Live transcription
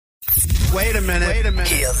Wait a minute.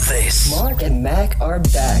 Hear this. Mark and Mack are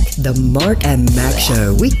back. The Mark and Mack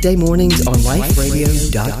Show. Weekday mornings on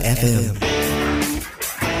liferadio.fm.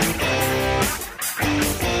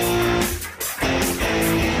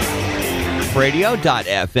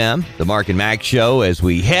 Radio.fm, the Mark and Mack Show, as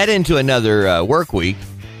we head into another work week.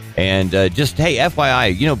 And just, hey,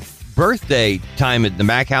 FYI, birthday time at the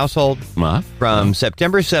Mack household from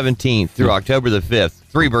September 17th through October the 5th.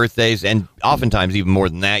 3 birthdays, and oftentimes even more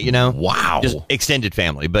than that, Wow. Just extended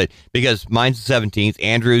family. But because mine's the 17th,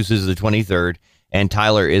 Andrew's is the 23rd, and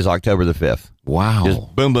Tyler is October the 5th. Wow.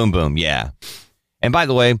 Just boom, boom, boom. Yeah. And by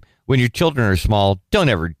the way, when your children are small, don't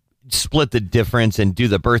ever split the difference and do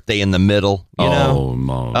the birthday in the middle. No.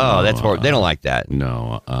 Oh, that's horrible. They don't like that.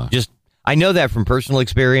 No. I know that from personal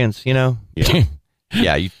experience, Yeah.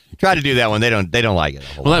 Yeah, you try to do that one. They don't like it.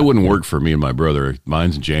 Well, that wouldn't work for me and my brother.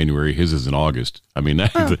 Mine's in January. His is in August. I mean,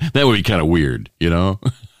 that would be kind of weird, So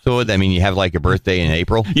what would that mean? You have like a birthday in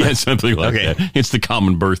April? Yeah, something like that. It's the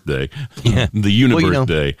common birthday. Yeah. The universe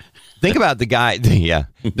day. Think about the guy. Yeah.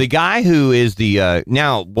 The guy who is the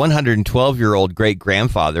now 112-year-old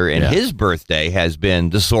great-grandfather, and his birthday has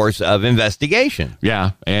been the source of investigation.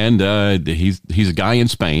 Yeah. And he's a guy in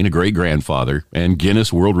Spain, a great-grandfather, and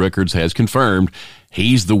Guinness World Records has confirmed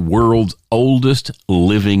he's the world's oldest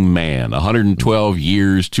living man, 112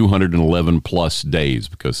 years, 211 plus days,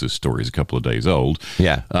 because this story is a couple of days old.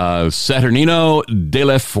 Yeah. Saturnino de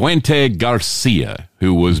la Fuente Garcia,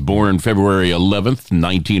 who was born February 11th,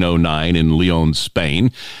 1909 in Leon, Spain,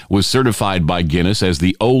 was certified by Guinness as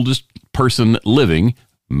the oldest person living,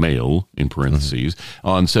 male in parentheses,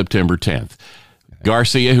 on September 10th.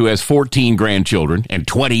 Garcia, who has 14 grandchildren and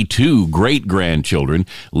 22 great-grandchildren,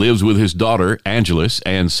 lives with his daughter, Angeles,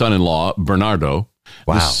 and son-in-law, Bernardo.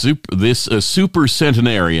 Wow. This super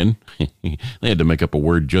centenarian, they had to make up a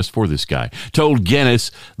word just for this guy, told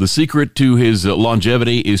Guinness the secret to his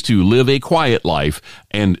longevity is to live a quiet life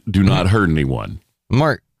and do not hurt anyone.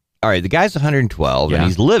 Mark, all right, the guy's 112, and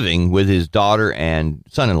he's living with his daughter and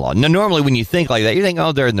son-in-law. Now, normally when you think like that, you think,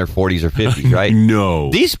 they're in their 40s or 50s, right?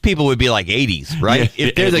 No. These people would be like 80s, right? Yeah,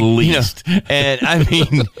 if they're at least. And I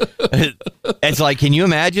mean, it's like, can you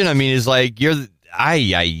imagine? I mean, it's like, you're,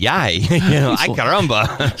 ay,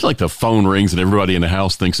 caramba. It's like the phone rings and everybody in the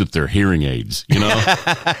house thinks it's their hearing aids,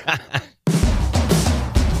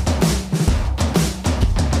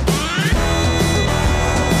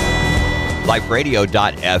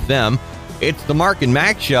 LifeRadio.fm. It's the Mark and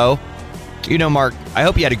Mack Show. Mark, I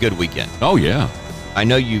hope you had a good weekend. Oh, yeah. I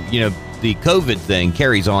know the COVID thing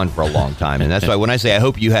carries on for a long time, and that's why when I say I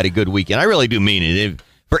hope you had a good weekend, I really do mean it.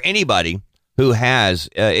 For anybody who has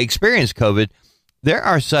experienced COVID,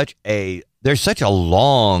 there's such a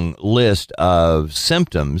long list of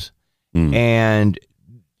symptoms, and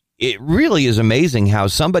it really is amazing how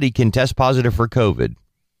somebody can test positive for COVID.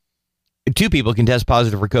 2 people can test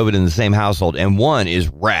positive for COVID in the same household, and one is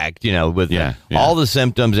racked, with all the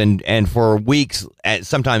symptoms, and for weeks,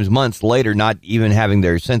 sometimes months later, not even having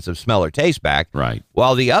their sense of smell or taste back. Right.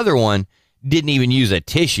 While the other one didn't even use a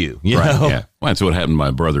tissue. You know? Yeah. Well, that's what happened to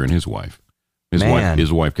my brother and his wife.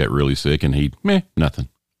 His wife got really sick, and he, nothing.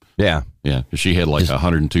 Yeah. Yeah. She had like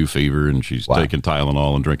 102 fever, and she's taking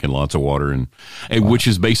Tylenol and drinking lots of water, and which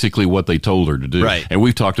is basically what they told her to do. Right. And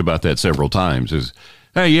we've talked about that several times is,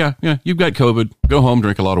 hey, you've got COVID. Go home,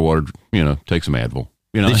 drink a lot of water, take some Advil.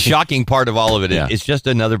 The shocking part of it is it's just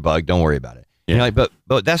another bug. Don't worry about it. Yeah. But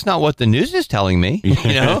that's not what the news is telling me.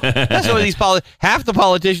 That's what half the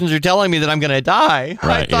politicians are telling me, that I'm going to die.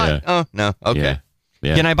 Right, I thought, oh, no, okay. Yeah.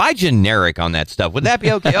 Yeah. Can I buy generic on that stuff? Would that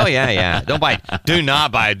be okay? Oh, yeah. Do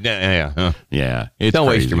not buy. Yeah. It's Don't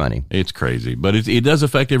crazy. waste your money. It's crazy, but it does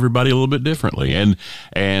affect everybody a little bit differently. And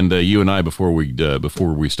you and I, before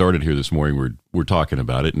we started here this morning, we're talking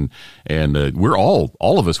about it, and we're all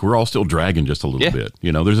of us, we're all still dragging just a little bit.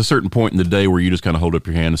 There's a certain point in the day where you just kind of hold up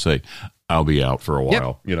your hand and say, I'll be out for a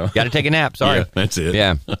while. Got to take a nap. Sorry. Yeah, that's it.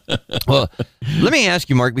 Yeah. Well, let me ask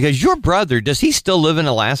you, Mark, because your brother, does he still live in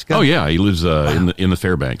Alaska? Oh yeah, he lives in the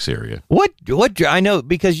Fairbanks area. What I know,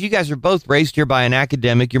 because you guys are both raised here by an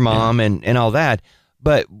academic, your mom and all that.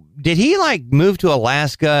 But did he move to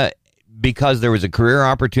Alaska because there was a career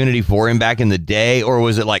opportunity for him back in the day, or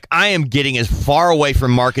was it like, I am getting as far away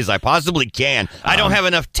from Mark as I possibly can? I don't have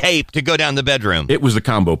enough tape to go down the bedroom. It was a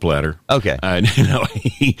combo platter. Okay.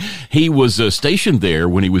 He was stationed there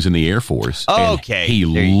when he was in the Air Force. Okay. He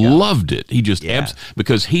loved it. He just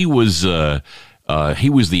because he was he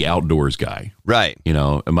was the outdoors guy. Right. You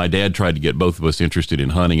know, and my dad tried to get both of us interested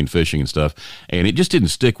in hunting and fishing and stuff, and it just didn't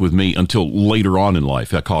stick with me until later on in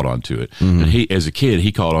life. I caught on to it. And as a kid,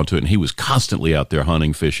 he caught on to it, and he was constantly out there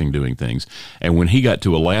hunting, fishing, doing things. And when he got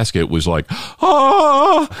to Alaska, it was like,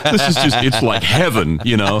 this is just, it's like heaven,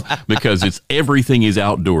 you know, because everything is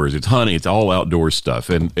outdoors. It's hunting. It's all outdoor stuff.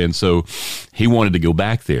 And so he wanted to go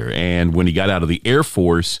back there. And when he got out of the Air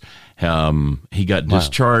Force, he got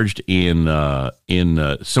discharged in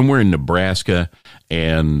somewhere in Nebraska,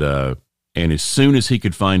 and as soon as he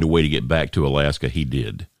could find a way to get back to Alaska, he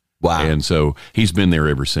did. Wow! And so he's been there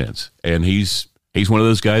ever since, and he's one of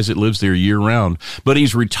those guys that lives there year round. But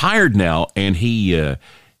he's retired now, and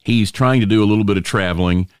he's trying to do a little bit of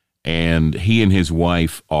traveling. And he and his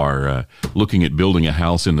wife are looking at building a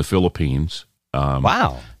house in the Philippines.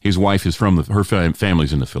 Wow. His wife is from her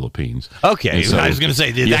family's in the Philippines. Okay. So, I was going to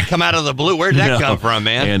say, did that come out of the blue? Where did that come from,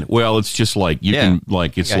 man? And well, it's just like you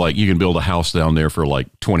can build a house down there for like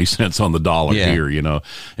 20 cents on the dollar here, you know.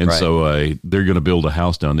 And so they're going to build a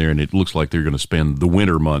house down there, and it looks like they're going to spend the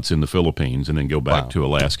winter months in the Philippines and then go back to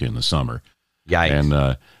Alaska in the summer. Yikes.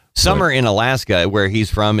 And summer in Alaska, where he's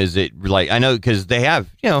from, is it like, I know because they have,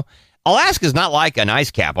 you know, Alaska's not like an ice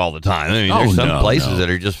cap all the time. I mean, there's some places that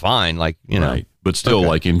are just fine, like, you know. Right. But still,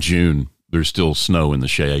 like in June, there's still snow in the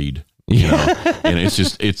shade. You know, and it's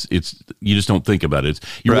just you just don't think about it.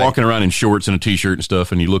 You're walking around in shorts and a t-shirt and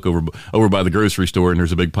stuff, and you look over by the grocery store, and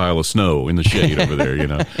there's a big pile of snow in the shade over there. You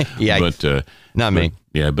know, but not me.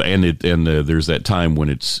 Yeah, but there's that time when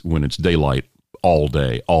it's daylight all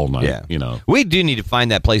day, all night. Yeah. You know, we do need to find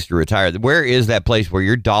that place to retire. Where is that place where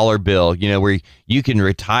your dollar bill, you know, where you can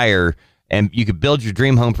retire and you could build your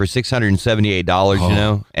dream home for $678, you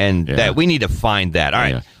know, and that we need to find that. All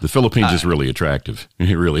right. Yeah. The Philippines is really attractive.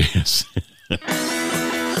 It really is.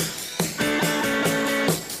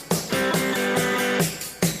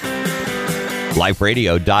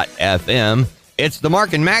 LifeRadio.fm. It's the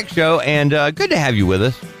Mark and Mack Show, and good to have you with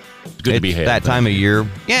us. It's good to be had. That time of year.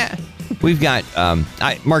 Yeah. We've got,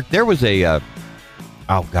 Mark, there was I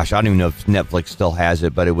don't even know if Netflix still has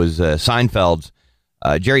it, but it was Seinfeld's.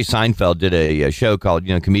 Jerry Seinfeld did a show called,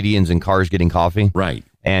 you know, Comedians in Cars Getting Coffee. Right.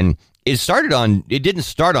 And it didn't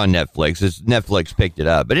start on Netflix. Netflix picked it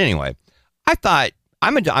up. But anyway, I thought,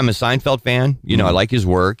 I'm a Seinfeld fan. You know, I like his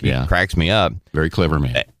work. He cracks me up. Very clever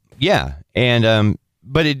man. Yeah. And,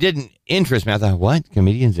 but it didn't interest me. I thought, what?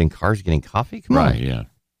 Comedians in Cars Getting Coffee? Come on. Right, yeah.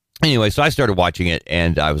 Anyway, so I started watching it,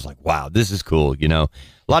 and I was like, wow, this is cool. You know,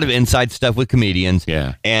 a lot of inside stuff with comedians.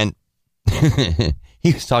 Yeah. And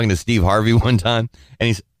he was talking to Steve Harvey one time, and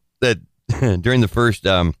he said that during the first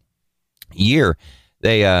year,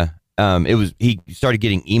 he started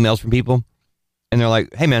getting emails from people, and they're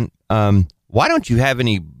like, "Hey man, why don't you have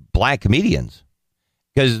any black comedians?"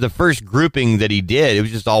 Because the first grouping that he did, it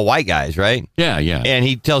was just all white guys, right? Yeah, yeah. And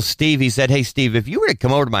he tells Steve, he said, "Hey Steve, if you were to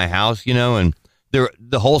come over to my house, you know, and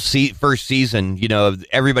the whole first season, you know,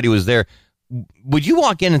 everybody was there, would you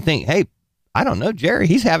walk in and think, hey, I don't know, Jerry,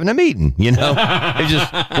 he's having a meeting, you know?" It's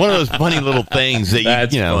just one of those funny little things that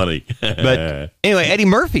That's you know. funny. But anyway, Eddie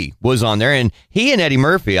Murphy was on there, and he and Eddie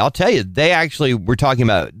Murphy, I'll tell you, they actually were talking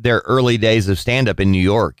about their early days of stand-up in New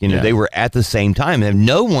York. You know, they were at the same time. They've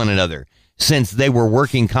known one another since they were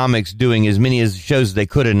working comics, doing as many as shows as they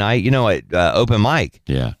could a night, you know, at open mic.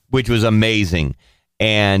 Yeah. Which was amazing.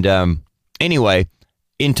 And anyway,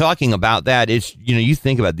 in talking about that, it's, you know, you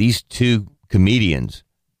think about these two comedians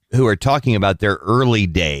who are talking about their early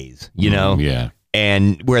days, you know,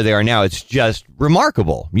 and where they are now. It's just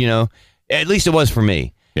remarkable, you know, at least it was for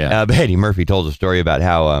me. Yeah. But Eddie Murphy told a story about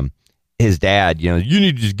how his dad, you know, you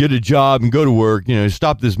need to just get a job and go to work, you know,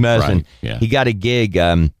 stop this mess. Right. And he got a gig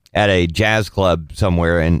at a jazz club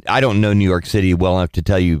somewhere. And I don't know New York City well enough to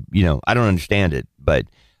tell you, you know, I don't understand it, but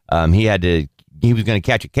he was going to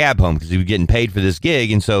catch a cab home because he was getting paid for this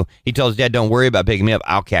gig. And so he told his dad, don't worry about picking me up.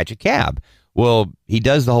 I'll catch a cab. Well, he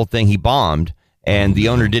does the whole thing. He bombed, and the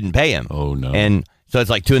owner didn't pay him. Oh, no. And so it's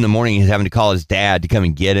like 2 a.m. He's having to call his dad to come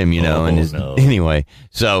and get him, you know. Anyway,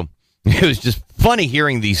 so it was just funny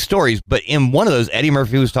hearing these stories. But in one of those, Eddie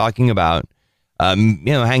Murphy was talking about, you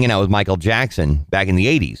know, hanging out with Michael Jackson back in the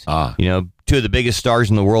 80s. You know, 2 of the biggest stars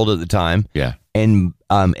in the world at the time. Yeah. And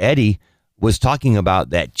Eddie was talking about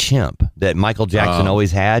that chimp that Michael Jackson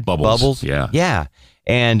always had. Bubbles. Yeah. Yeah.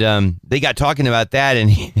 And they got talking about that,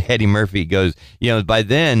 and Eddie Murphy goes, you know, by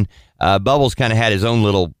then, Bubbles kind of had his own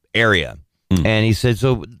little area. And he said,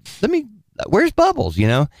 so where's Bubbles, you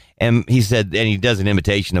know? And he said, and he does an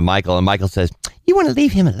imitation of Michael, and Michael says, you want to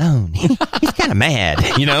leave him alone. He's kind of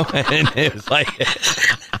mad, you know? And it was like,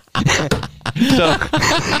 so.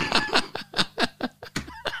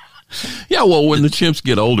 Yeah, well, when the chimps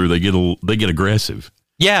get older, they get aggressive.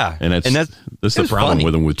 Yeah, and that's the problem funny.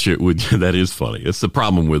 with them. With that is funny. It's the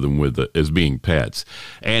problem with them as being pets.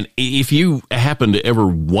 And if you happen to ever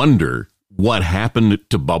wonder what happened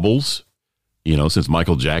to Bubbles, since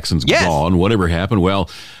Michael Jackson's gone, whatever happened? Well,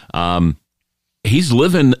 he's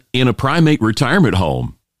living in a primate retirement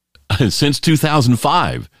home since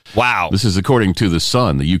 2005. Wow. This is according to The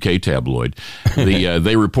Sun, the UK tabloid.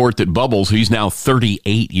 They report that Bubbles, he's now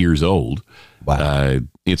 38 years old. Wow.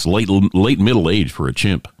 It's late middle age for a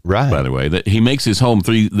chimp, right? By the way, that he makes his home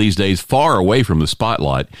these days far away from the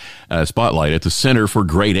spotlight at the Center for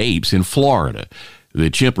Great Apes in Florida. The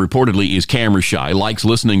chimp reportedly is camera shy, likes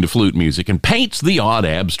listening to flute music, and paints the odd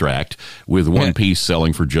abstract, with one piece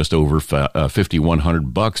selling for just over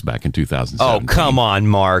 $5,100 back in 2017. Oh, come on,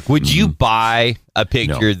 Mark. Would you buy a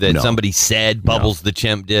picture somebody said Bubbles the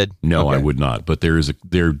chimp did? No, I would not. But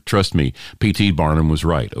trust me, P.T. Barnum was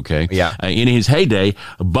right, okay? Yeah. In his heyday,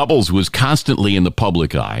 Bubbles was constantly in the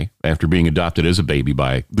public eye after being adopted as a baby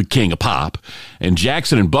by the king of pop. And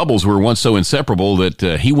Jackson and Bubbles were once so inseparable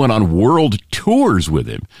that he went on world tours with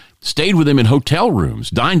him, stayed with him in hotel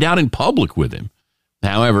rooms, dined out in public with him.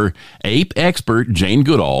 However, ape expert Jane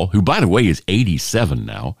Goodall, who, by the way, is 87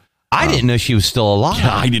 now. I didn't know she was still alive.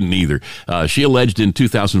 Yeah, I didn't either. She alleged in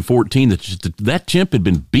 2014 that chimp had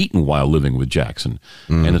been beaten while living with Jackson,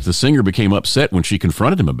 and that the singer became upset when she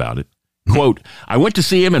confronted him about it. Quote, I went to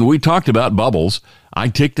see him and we talked about Bubbles. I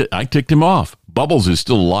ticked him off. Bubbles is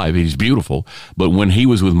still alive. He's beautiful. But when he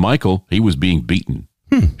was with Michael, he was being beaten.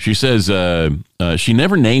 She says she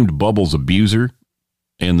never named Bubbles abuser,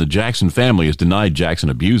 and the Jackson family has denied Jackson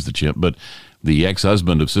abused the chimp, but the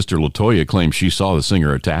ex-husband of Sister LaToya claims she saw the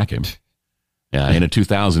singer attack him. In a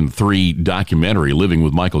 2003 documentary, Living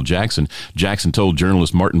with Michael Jackson, Jackson told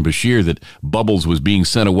journalist Martin Bashir that Bubbles was being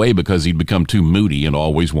sent away because he'd become too moody and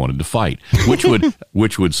always wanted to fight,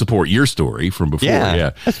 which would support your story from before.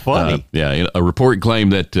 Yeah, that's funny. A report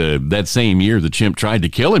claimed that that same year the chimp tried to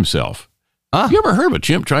kill himself. You ever heard of a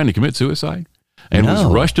chimp trying to commit suicide? And was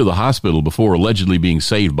rushed to the hospital before allegedly being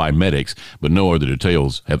saved by medics, but no other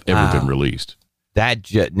details have ever been released.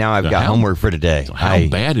 Now I've got homework for today. How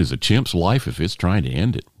bad is a chimp's life if it's trying to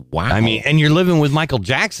end it? Wow. I mean, and you're living with Michael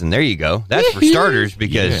Jackson. There you go. That's for starters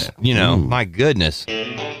because, my goodness.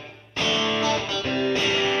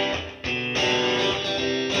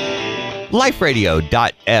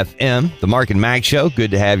 LifeRadio.fm, the Mark and Mack Show.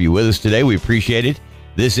 Good to have you with us today. We appreciate it.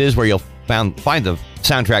 This is where you'll find the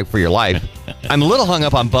soundtrack for your life. I'm a little hung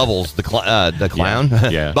up on Bubbles, the clown.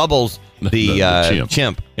 Yeah. Bubbles, the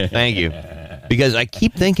chimp. Thank you. Because I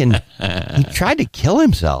keep thinking he tried to kill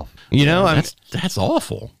himself. That's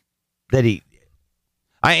awful. I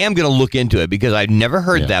am going to look into it because I've never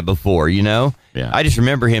heard that before, Yeah. I just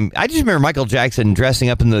remember Michael Jackson dressing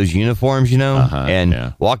up in those uniforms,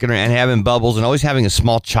 and walking around and having Bubbles and always having a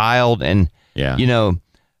small child. And,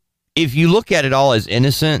 if you look at it all as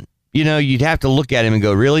innocent, you'd have to look at him and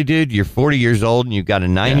go, really, dude, you're 40 years old and you've got a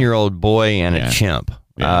 9-year-old boy and a chimp.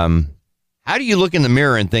 Yeah. How do you look in the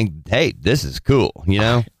mirror and think, hey, this is cool,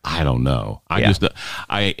 I don't know.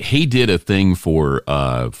 He did a thing for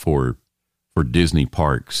Disney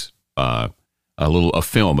parks, a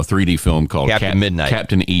 3D film called Captain Midnight.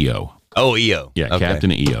 Captain EO. Oh, EO. Yeah, okay.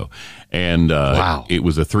 Captain EO. And wow. It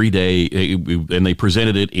was a 3-day, and they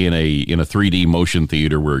presented it in a 3D motion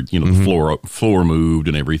theater where, the floor moved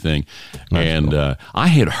and everything. That's cool. I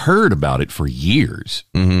had heard about it for years,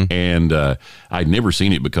 and I'd never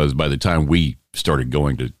seen it because by the time we started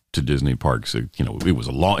going to Disney parks, it was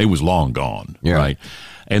long gone, right?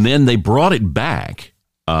 And then they brought it back,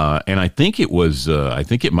 and I think it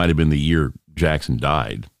might have been the year Jackson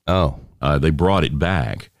died. Oh. They brought it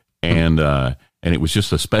back. And it was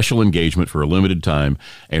just a special engagement for a limited time.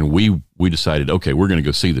 And we decided, okay, we're going to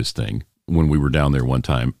go see this thing when we were down there one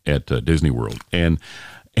time at Disney World. And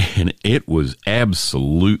it was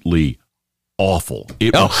absolutely awful.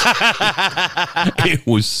 It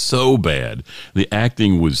was so bad. The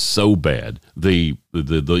acting was so bad. The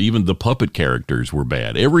even the puppet characters were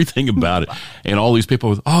bad. Everything about it. And all these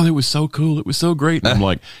people were, it was so cool. It was so great. And I'm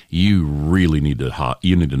like, you really need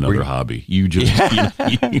another hobby. You just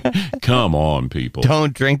come on, people.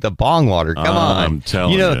 Don't drink the bong water. Come on. I'm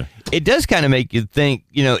telling you. It does kind of make you think,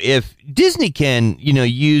 if Disney can,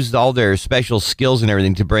 use all their special skills and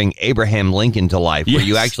everything to bring Abraham Lincoln to life, where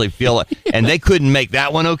you actually feel it, and they couldn't make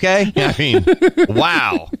that one okay? I mean,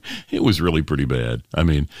 wow. It was really pretty bad. I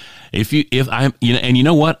mean, and you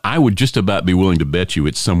know what? I would just about be willing to bet you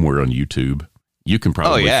it's somewhere on YouTube. You can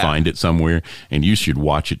probably find it somewhere, and you should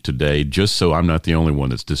watch it today, just so I'm not the only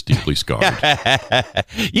one that's just deeply scarred. I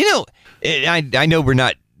know we're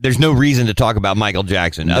not there's no reason to talk about Michael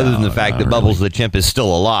Jackson other than the fact that Bubbles the Chimp is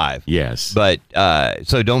still alive. Yes. But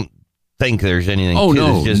so don't think there's anything to this.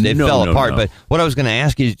 No. Just, it fell apart. No. But what I was going to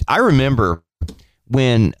ask is, I remember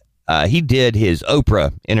when he did his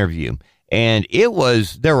Oprah interview, and there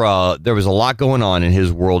was a lot going on in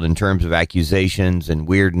his world in terms of accusations and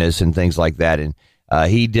weirdness and things like that. And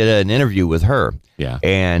he did an interview with her. Yeah.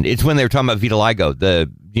 And it's when they were talking about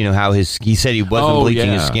vitiligo, how he said he wasn't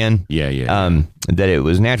bleaching his skin. Yeah. That it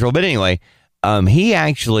was natural. But anyway, he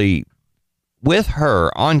actually, with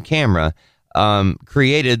her on camera,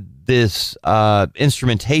 created this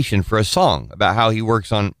instrumentation for a song about how he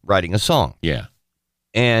works on writing a song. Yeah.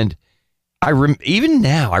 And even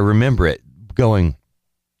now I remember it going,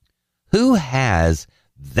 who has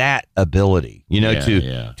that ability,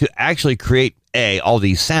 to actually create all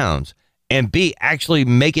these sounds, and B, actually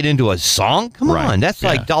make it into a song? Come on. That's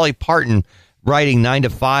like Dolly Parton writing 9 to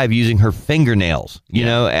 5 using her fingernails,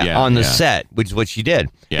 on the set, which is what she did.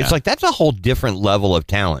 Yeah. It's like, that's a whole different level of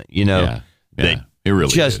talent, that it really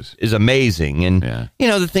just is amazing. And,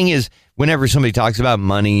 the thing is, whenever somebody talks about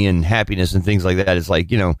money and happiness and things like that, it's like,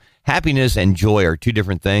 happiness and joy are two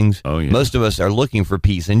different things. Oh, yeah. Most of us are looking for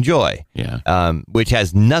peace and joy, which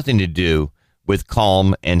has nothing to do with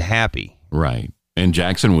calm and happy. Right. And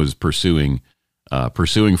Jackson was pursuing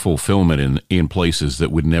fulfillment in places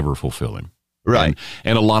that would never fulfill him. Right.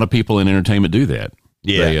 And a lot of people in entertainment do that.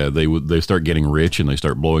 Yeah. They start getting rich and they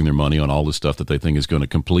start blowing their money on all the stuff that they think is going to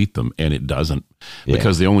complete them, and it doesn't.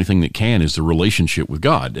 Because the only thing that can is the relationship with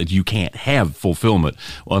God. You can't have fulfillment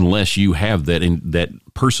unless you have that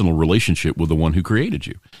personal relationship with the one who created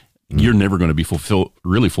you. You're never going to be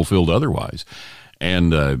really fulfilled otherwise.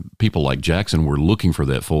 And people like Jackson were looking for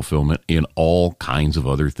that fulfillment in all kinds of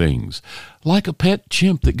other things, like a pet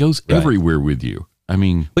chimp that goes everywhere with you. I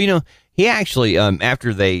mean, well, he actually,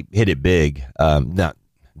 after they hit it big, not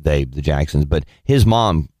the Jacksons, but his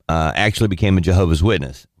mom actually became a Jehovah's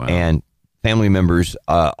Witness. Wow. And family members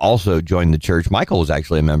also joined the church. Michael was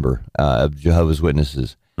actually a member of Jehovah's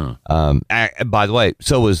Witnesses. Huh. By the way,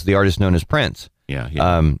 so was the artist known as Prince.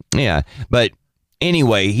 Yeah. But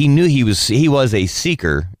anyway, he knew he was a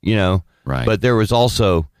seeker, Right. But there was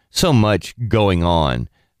also so much going on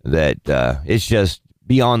that it's just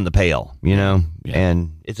beyond the pale, Yeah.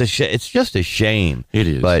 And it's just a shame. It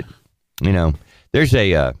is. But, there's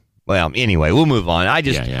anyway, we'll move on. I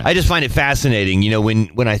just find it fascinating,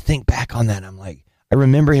 when I think back on that, I'm like, I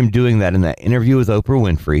remember him doing that in that interview with Oprah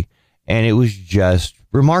Winfrey, and it was just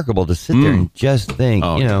remarkable to sit there and just think,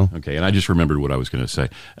 Okay, and I just remembered what I was going to say.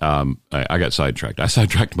 I got sidetracked. I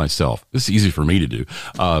sidetracked myself. This is easy for me to do.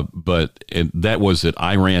 But that was that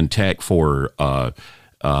I ran tech for a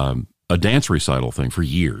dance recital thing for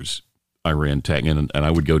years. I ran tech, and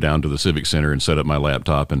I would go down to the Civic Center and set up my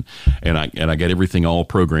laptop, and I got everything all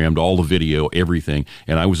programmed, all the video, everything.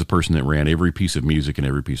 And I was the person that ran every piece of music and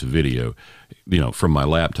every piece of video, from my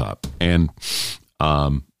laptop. And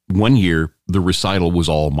one year, the recital was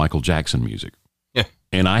all Michael Jackson music. Yeah.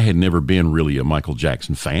 And I had never been really a Michael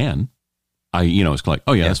Jackson fan. It's like,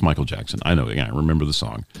 oh, yeah, that's Michael Jackson. I know. Yeah, I remember the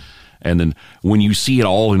song. And then when you see it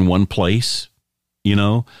all in one place,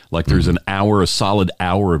 like there's a solid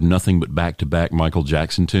hour of nothing but back-to-back Michael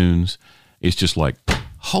Jackson tunes, it's just like,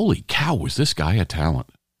 holy cow, was this guy a talent?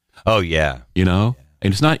 Oh, yeah.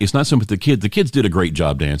 And it's not something the kids did a great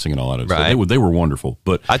job dancing and all that. Right. So they were wonderful.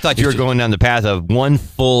 But I thought you were going down the path of one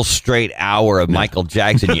full straight hour of Michael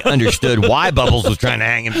Jackson. You understood why Bubbles was trying to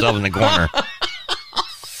hang himself in the corner.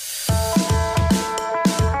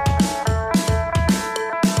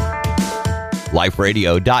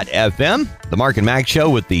 LifeRadio.fm, the Mark and Mack Show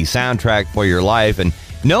with the soundtrack for your life. And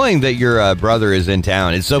knowing that your brother is in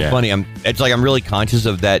town, it's so funny. It's like I'm really conscious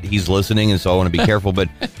of that he's listening, and so I want to be careful. But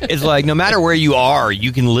it's like no matter where you are,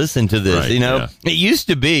 you can listen to this. Right, It used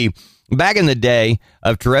to be back in the day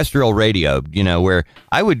of terrestrial radio, where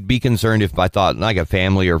I would be concerned if I thought like a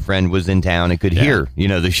family or friend was in town and could hear,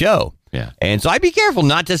 the show. Yeah. And so I'd be careful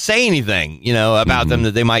not to say anything, about them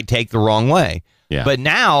that they might take the wrong way. Yeah. But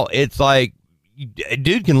now it's like,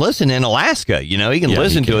 dude can listen in Alaska, he can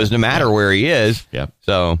listen to us no matter where he is. Yeah.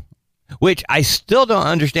 So, which I still don't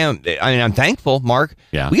understand. I mean, I'm thankful, Mark.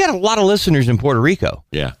 Yeah. We got a lot of listeners in Puerto Rico.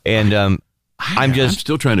 Yeah. And I'm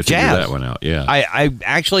still trying to figure that one out. Yeah. I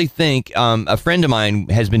actually think a friend of mine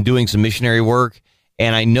has been doing some missionary work,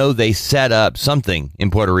 and I know they set up something in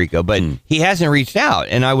Puerto Rico, but he hasn't reached out.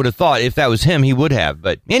 And I would have thought if that was him, he would have.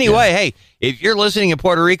 But anyway, hey, if you're listening in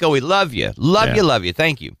Puerto Rico, we love you. Love you.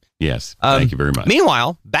 Thank you. Yes. Thank you very much.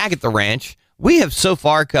 Meanwhile, back at the ranch, we have so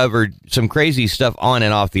far covered some crazy stuff on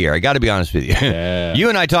and off the air. I got to be honest with you. Yeah. You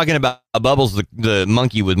and I talking about Bubbles, the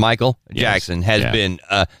monkey with Michael Jackson, has been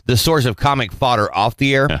the source of comic fodder off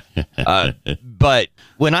the air. But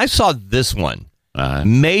when I saw this one,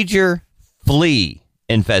 major flea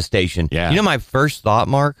infestation, you know, my first thought,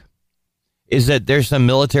 Mark, is that there's some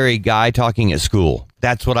military guy talking at school.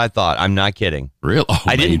 That's what I thought. I'm not kidding. Really? Oh,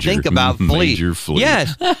 I didn't think about flea. Major flea.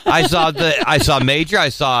 Yes, I saw major. I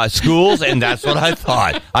saw schools, and that's what I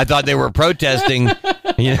thought. I thought they were protesting.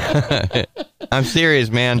 You know? I'm serious,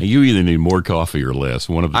 man. You either need more coffee or less.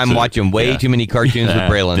 One of the I'm two. watching way too many cartoons with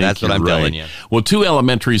Braylon. That's what I'm telling you. Well, 2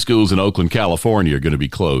 elementary schools in Oakland, California, are going to be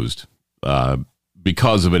closed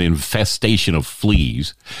because of an infestation of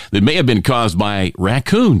fleas that may have been caused by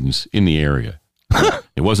raccoons in the area.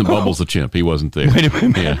 It wasn't Bubbles the chimp. He wasn't there. Wait a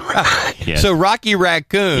minute. So Rocky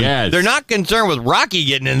Raccoon, they're not concerned with Rocky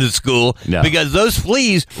getting into school because those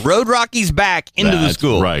fleas rode Rocky's back into the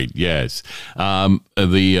school. Right, yes.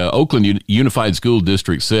 The Oakland Unified School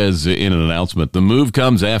District says in an announcement, the move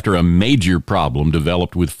comes after a major problem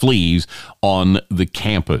developed with fleas on the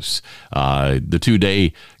campus. The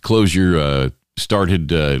 2-day closure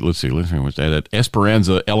started, let's see, what's that? At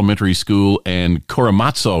Esperanza Elementary School and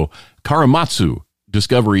Karamatsu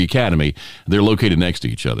Discovery Academy. They're located next to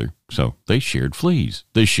each other, so they shared fleas.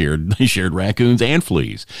 They shared raccoons and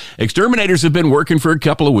fleas. Exterminators have been working for a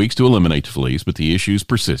couple of weeks to eliminate the fleas, but the issues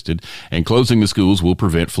persisted, and closing the schools will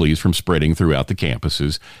prevent fleas from spreading throughout the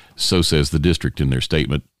campuses, so says the district in their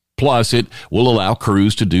statement. Plus, it will allow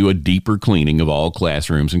crews to do a deeper cleaning of all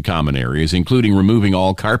classrooms and common areas, including removing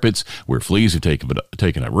all carpets where fleas have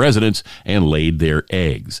taken up residence and laid their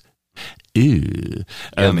eggs. The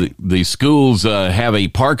schools have a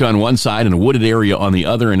park on one side and a wooded area on the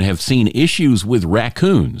other and have seen issues with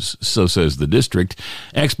raccoons, so says the district.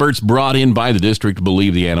 Experts brought in by the district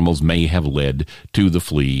believe the animals may have led to the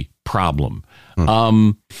flea problem.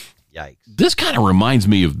 Yikes. This kind of reminds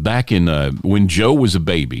me of back in when Joe was a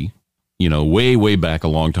baby, you know, way back a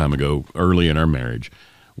long time ago, early in our marriage.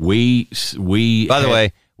 By the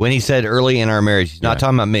way, when he said early in our marriage, he's not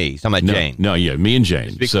talking about me. He's talking about Jane. No, me and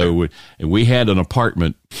Jane. So we had an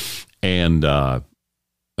apartment, and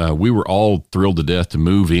we were all thrilled to death to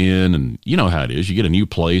move in. And you know how it is. You get a new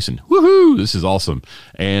place, and woohoo, this is awesome.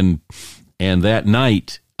 And that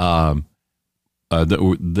night, the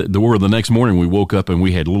next morning, we woke up, and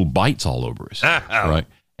we had little bites all over us. Right?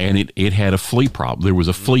 And it had a flea problem. There was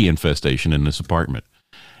a flea infestation in this apartment.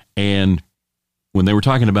 And when they were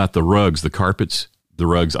talking about the rugs, the carpets, the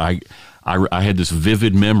rugs, I had this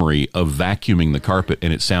vivid memory of vacuuming the carpet,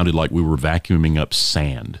 and it sounded like we were vacuuming up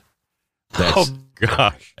sand. Oh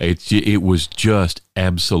gosh, it was just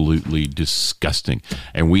absolutely disgusting.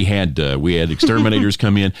 And we had exterminators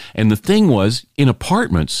come in, and the thing was, in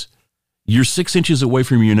apartments, you're 6 inches away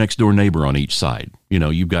from your next door neighbor on each side. You know,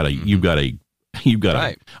 you've got a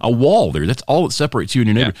wall there. That's all that separates you and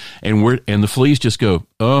your neighbor. Yeah. And the fleas just go,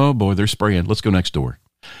 oh boy, they're spraying. Let's go next door.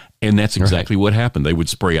 And that's exactly what happened. They would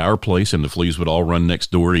spray our place, and the fleas would all run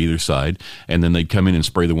next door to either side. And then they'd come in and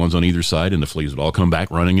spray the ones on either side, and the fleas would all come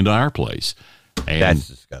back running into our place. And, that's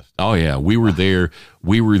disgusting. Oh yeah, we were there.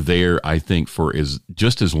 I think for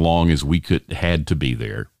just as long as we had to be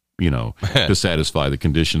there, you know, to satisfy the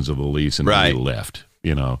conditions of the lease, and then we left.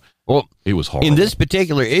 You know, well, it was horrible. In this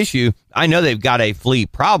particular issue, I know they've got a flea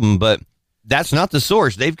problem, but that's not the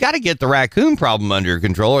source. They've got to get the raccoon problem under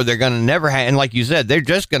control, or they're going to never have. And like you said, they're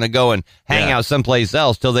just going to go and hang out someplace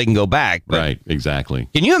else till they can go back. But right, exactly.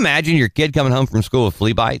 Can you imagine your kid coming home from school with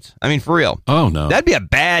flea bites? I mean, for real. Oh, no. That'd be a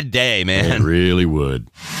bad day, man. It really would.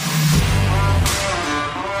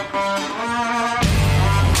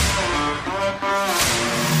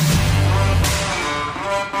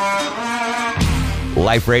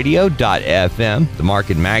 LifeRadio.fm, the Mark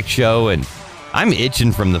and Mack Show, and I'm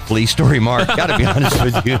itching from the flea story, Mark. Gotta be honest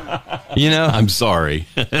with you. You know? I'm sorry.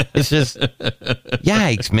 It's just,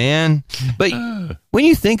 yikes, man. But when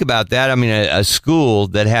you think about that, I mean, a school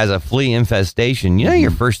that has a flea infestation, you know, your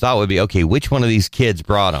first thought would be, okay, which one of these kids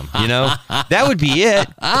brought them? You know? That would be it.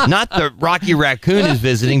 Not the Rocky Raccoon is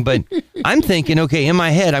visiting, but I'm thinking, okay, in my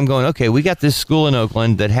head, I'm going, okay, we got this school in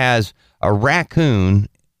Oakland that has a raccoon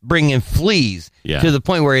bringing fleas to the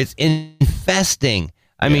point where it's infesting.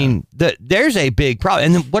 I mean, there's a big problem.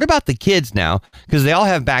 And then what about the kids now? Because they all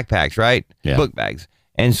have backpacks, right? Yeah. Book bags.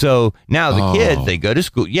 And so now the kids, they go to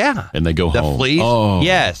school. Yeah. And they go home. The fleas. Oh.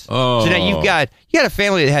 Yes. Oh. So now you got a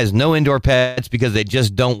family that has no indoor pets because they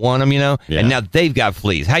just don't want them, you know? Yeah. And now they've got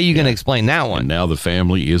fleas. How are you going to explain that one? And now the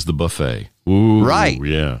family is the buffet. Ooh, right.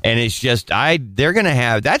 Yeah. And it's just, they're going to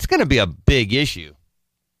have, that's going to be a big issue.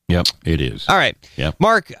 Yep, it is. All right. Yep.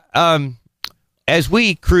 Mark, as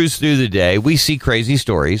we cruise through the day, we see crazy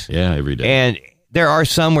stories. Yeah, every day. And there are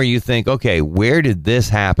some where you think, okay, where did this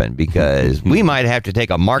happen? Because we might have to take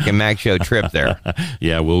a Mark and Mack show trip there.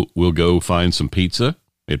 Yeah, we'll go find some pizza.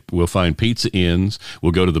 We'll find Pizza Inns.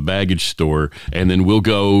 We'll go to the baggage store, and then we'll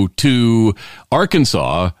go to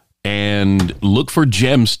Arkansas and look for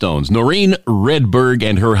gemstones. Noreen Redberg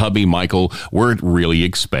and her hubby Michael weren't really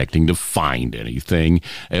expecting to find anything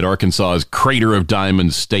at Arkansas's Crater of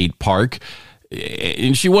Diamonds State Park,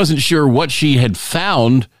 and she wasn't sure what she had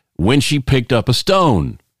found when she picked up a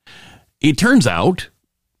stone. It turns out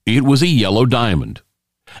it was a yellow diamond,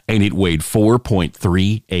 and it weighed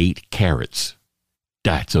 4.38 carats.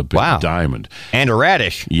 That's a big diamond. And a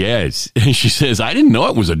radish. Yes. And she says, I didn't know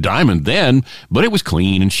it was a diamond then, but it was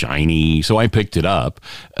clean and shiny, so I picked it up.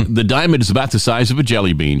 The diamond is about the size of a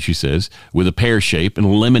jelly bean, she says, with a pear shape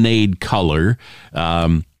and lemonade color.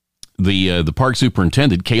 The park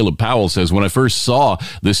superintendent, Caleb Powell, says, when I first saw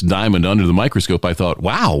this diamond under the microscope, I thought,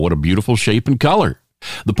 wow, what a beautiful shape and color.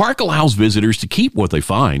 The park allows visitors to keep what they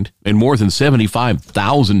find, and more than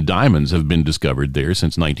 75,000 diamonds have been discovered there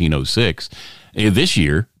since 1906. This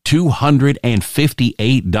year,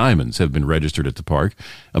 258 diamonds have been registered at the park,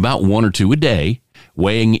 about 1 or 2 a day,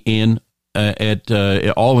 weighing in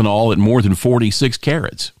all in all at more than 46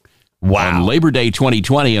 carats. Wow. On Labor Day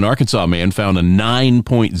 2020, an Arkansas man found a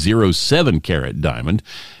 9.07 carat diamond.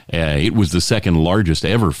 It was the second largest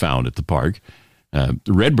ever found at the park.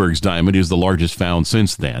 Redberg's diamond is the largest found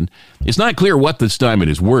since then. It's not clear what this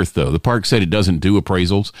diamond is worth, though. The park said it doesn't do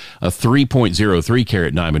appraisals. A 3.03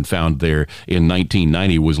 carat diamond found there in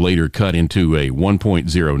 1990 was later cut into a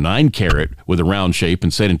 1.09 carat with a round shape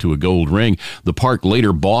and set into a gold ring. The park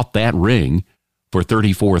later bought that ring for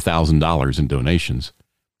 $34,000 in donations.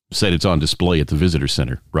 Said it's on display at the visitor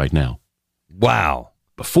center right now. Wow.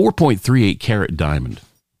 A 4.38 carat diamond.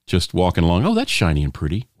 Just walking along. Oh, that's shiny and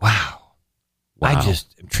pretty. Wow. I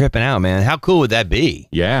just am tripping out, man. How cool would that be?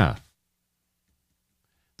 Yeah.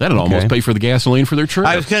 That'd almost pay for the gasoline for their trip.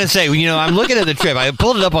 I was going to say, I'm looking at the trip. I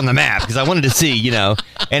pulled it up on the map because I wanted to see, and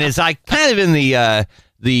it's like kind of in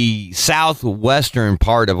the southwestern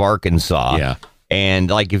part of Arkansas. Yeah. And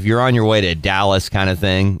like if you're on your way to Dallas kind of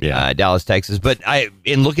thing, Dallas, Texas. But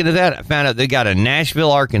in looking at that, I found out they got a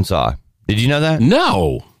Nashville, Arkansas. Did you know that?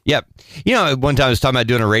 No. Yep. One time I was talking about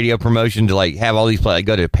doing a radio promotion to like have all these places,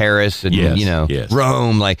 go to Paris and,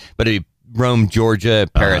 Rome, but it'd be Rome, Georgia,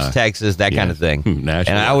 Paris, Texas, that kind of thing.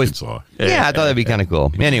 Nashville, and I always, Arkansas. I thought that'd be kind of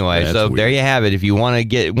cool. Anyway, so weird. There you have it. If you want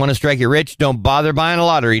to strike it rich, don't bother buying a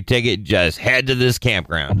lottery ticket. Just head to this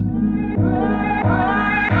campground.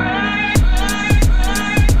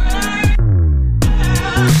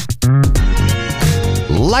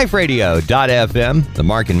 LifeRadio.fm, the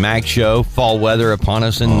Mark and Mack show. Fall weather upon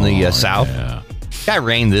us in the south. Yeah. Got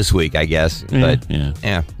rain this week, I guess. But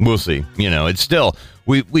we'll see. It's still,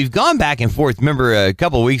 we've gone back and forth. Remember a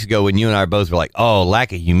couple of weeks ago when you and I both were like, oh,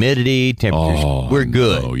 lack of humidity, temperatures, we're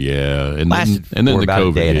good. Oh, yeah. And then the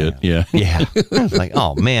COVID hit. Yeah. Yeah. I was like,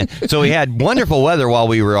 oh, man. So we had wonderful weather while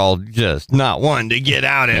we were all just not wanting to get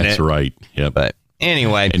out in it. That's right. Yep. But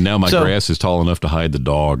anyway. And now my grass is tall enough to hide the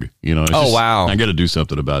dog. Wow. I got to do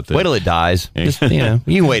something about that. Wait till it dies. Just, you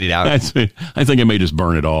can wait it out. I think I may just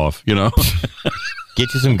burn it off, Get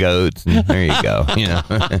you some goats, and there you go.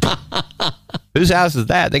 Whose house is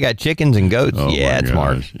that? They got chickens and goats? Oh, yeah, it's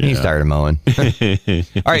Mark. Yeah. He started mowing.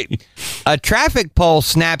 All right. A traffic pole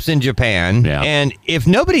snaps in Japan, and if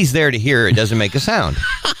nobody's there to hear it, doesn't make a sound.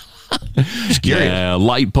 Just curious. Yeah, a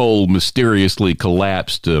light pole mysteriously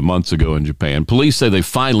collapsed months ago in Japan. Police say they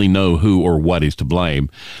finally know who or what is to blame.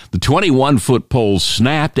 The 21-foot pole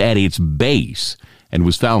snapped at its base and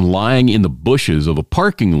was found lying in the bushes of a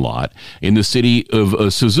parking lot in the city of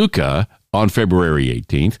Suzuka on February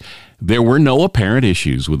 18th. There were no apparent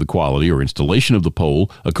issues with the quality or installation of the pole,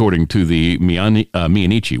 according to the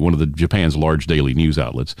Mainichi, one of Japan's large daily news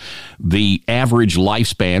outlets. The average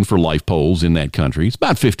lifespan for light poles in that country is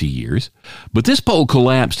about 50 years. But this pole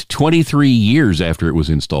collapsed 23 years after it was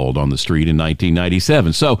installed on the street in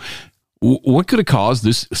 1997. So what could have caused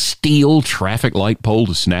this steel traffic light pole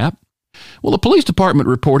to snap? Well, the police department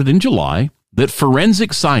reported in July that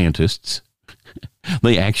forensic scientists,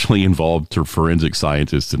 they actually involved forensic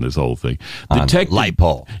scientists in this whole thing. Light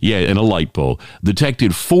pole. Yeah, in a light pole.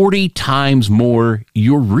 Detected 40 times more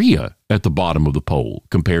urea at the bottom of the pole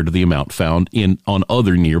compared to the amount found on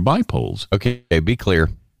other nearby poles. Okay, be clear.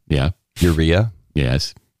 Yeah. Urea?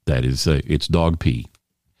 Yes, that is, it's dog pee.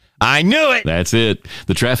 I knew it. That's it.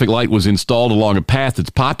 The traffic light was installed along a path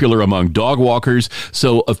that's popular among dog walkers,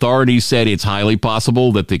 so authorities said it's highly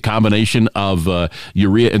possible that the combination of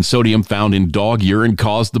urea and sodium found in dog urine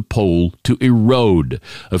caused the pole to erode.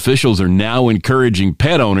 Officials are now encouraging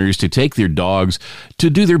pet owners to take their dogs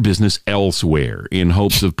to do their business elsewhere in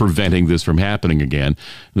hopes of preventing this from happening again.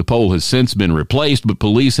 The pole has since been replaced, but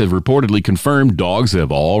police have reportedly confirmed dogs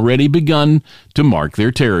have already begun to mark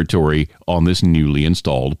their territory on this newly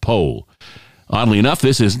installed pole. Oddly enough,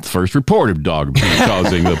 this isn't the first report of dog pee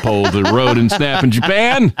causing the pole to erode and snap in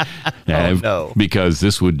Japan. No. Because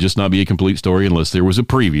this would just not be a complete story unless there was a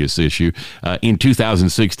previous issue. In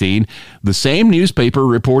 2016, the same newspaper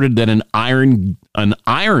reported that an iron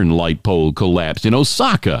light pole collapsed in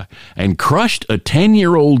Osaka and crushed a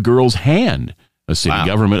 10-year-old girl's hand. A city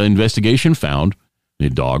government investigation found the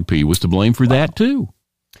dog pee was to blame for that, too.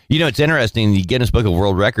 You know, it's interesting. The Guinness Book of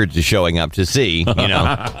World Records is showing up to see,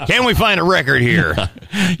 can we find a record here?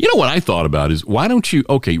 You know what I thought about is, why don't you,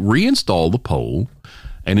 reinstall the pole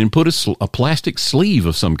and then put a plastic sleeve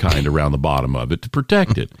of some kind around the bottom of it to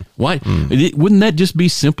protect it? Why? Wouldn't that just be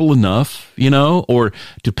simple enough, or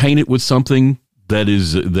to paint it with something that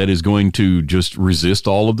is going to just resist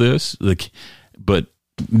all of this? But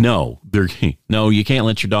no, you can't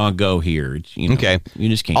let your dog go here. Okay. You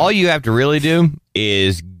just can't. All you have to really do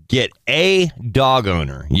is get a dog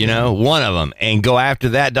owner, one of them, and go after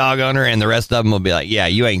that dog owner, and the rest of them will be like, yeah,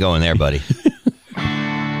 you ain't going there, buddy.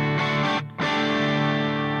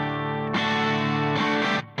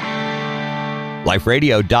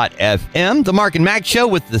 LifeRadio.fm, the Mark and Mack Show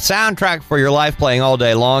with the soundtrack for your life playing all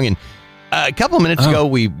day long. And a couple of minutes ago,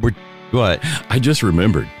 we were, what? I just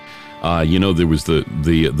remembered, there was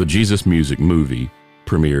the Jesus Music movie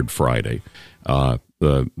premiered Friday.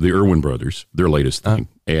 The Irwin Brothers, their latest thing,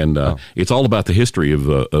 and it's all about the history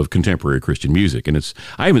of contemporary Christian music. And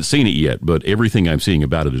I haven't seen it yet, but everything I'm seeing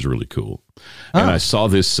about it is really cool. And I saw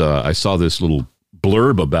this little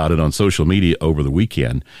blurb about it on social media over the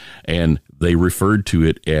weekend, and they referred to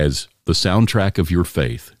it as the soundtrack of your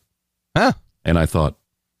faith. Huh? And I thought,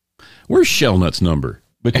 where's Shellnut's number?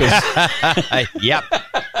 Because yep.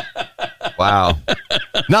 Wow.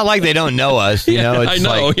 Not like they don't know us, It's I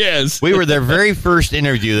know, like, yes. We were their very first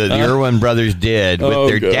interview that the Irwin brothers did with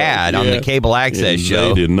their dad on the cable access show.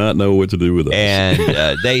 They did not know what to do with us. And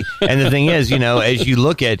and the thing is, as you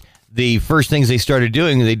look at the first things they started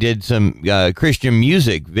doing, they did some Christian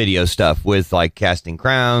music video stuff with like Casting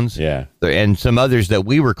Crowns, and some others that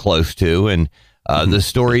we were close to, and the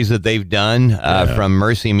stories that they've done from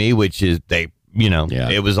Mercy Me, which is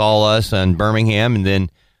it was all us on Birmingham, and then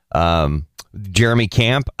Jeremy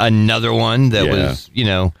Camp, another one that was, we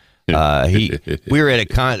were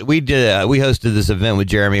at we hosted this event with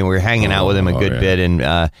Jeremy, and we were hanging out with him a good bit,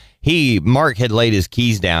 and Mark had laid his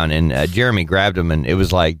keys down, and Jeremy grabbed him, and it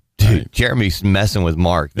was like, dude, Jeremy's messing with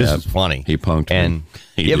Mark. This is funny. He punked him.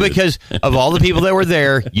 Because of all the people that were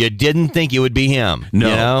there, you didn't think it would be him.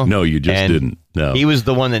 No, you just didn't. No, he was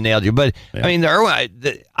the one that nailed you. But I mean,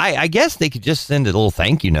 I guess they could just send a little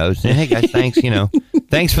thank you note. Say, hey guys, thanks.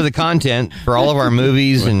 Thanks for the content for all of our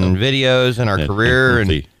movies and videos and our career and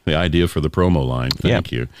the idea for the promo line.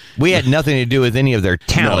 Thank you. We had nothing to do with any of their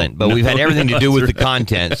talent, but we've had everything to do with the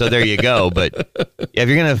content. So there you go. But if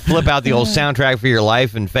you're going to flip out the old soundtrack for your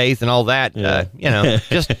life and faith and all that,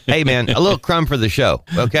 just, hey, man, a little crumb for the show.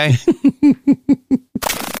 Okay.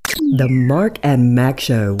 The Mark and Mack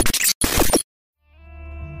Show.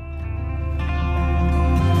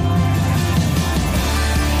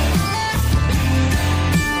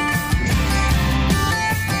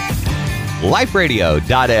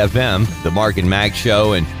 LifeRadio.fm, the Mark and Mack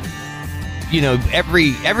Show, and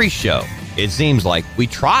every show, it seems like we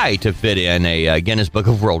try to fit in a Guinness Book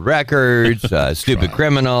of World Records, Stupid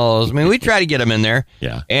Criminals. I mean, we try to get them in there.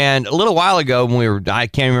 Yeah. And a little while ago when I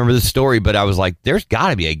can't remember the story, but I was like, there's got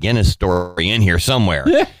to be a Guinness story in here somewhere.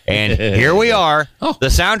 And here we are, the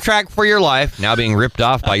soundtrack for your life, now being ripped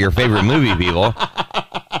off by your favorite movie people.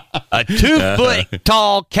 A 2-foot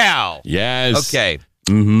tall cow. Yes. Okay.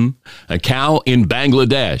 Mm-hmm. A cow in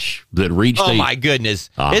Bangladesh that reached my goodness.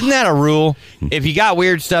 Isn't that a rule? If you got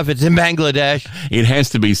weird stuff, it's in Bangladesh. It has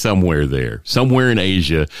to be somewhere there. Somewhere in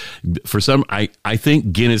Asia. I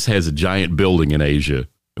think Guinness has a giant building in Asia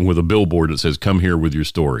with a billboard that says, come here with your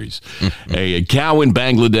stories. A cow in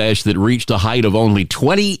Bangladesh that reached a height of only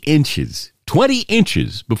 20 inches. 20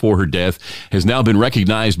 inches before her death has now been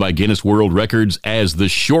recognized by Guinness World Records as the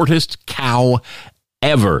shortest cow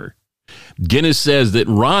ever. Guinness says that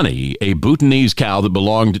Ronnie, a Bhutanese cow that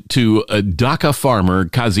belonged to a Dhaka farmer,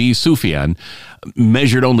 Qazi Sufyan,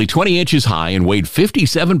 measured only 20 inches high and weighed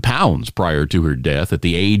 57 pounds prior to her death at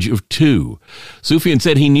the age of 2. Sufyan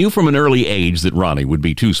said he knew from an early age that Ronnie would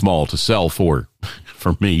be too small to sell for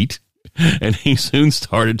meat, and he soon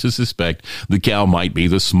started to suspect the cow might be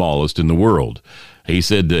the smallest in the world. He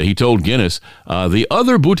said he told Guinness, the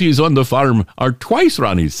other booties on the farm are twice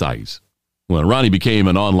Ronnie's size. Well, Ronnie became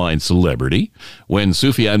an online celebrity when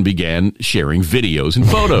Sufyan began sharing videos and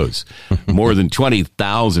photos. More than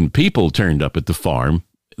 20,000 people turned up at the farm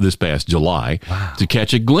this past July to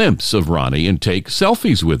catch a glimpse of Ronnie and take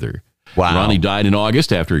selfies with her. Wow. Ronnie died in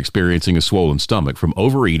August after experiencing a swollen stomach from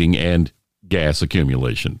overeating and gas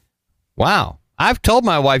accumulation. Wow. I've told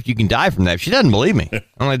my wife you can die from that. She doesn't believe me.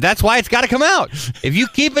 I'm like, that's why it's got to come out. If you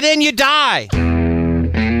keep it in, you die.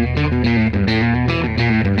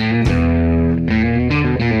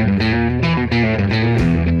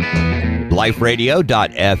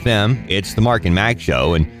 LifeRadio.fm. It's the Mark and Mack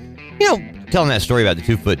Show. And, telling that story about the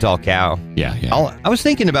 2-foot-tall cow. Yeah. I was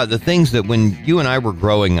thinking about the things that when you and I were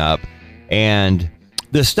growing up and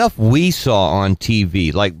the stuff we saw on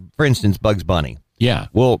TV, like, for instance, Bugs Bunny. Yeah.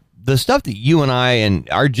 Well, the stuff that you and I and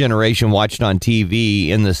our generation watched on TV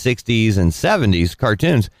in the 60s and 70s,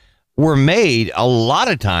 cartoons, were made a lot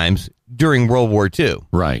of times during World War II.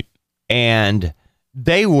 Right. And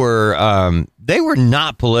they were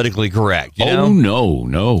not politically correct. No,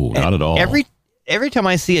 not at all. Every time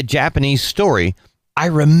I see a Japanese story, I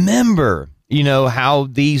remember, how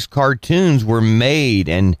these cartoons were made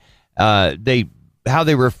and how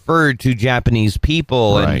they referred to Japanese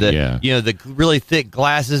people, right, and the really thick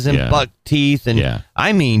glasses and buck teeth, and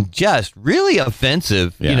I mean, just really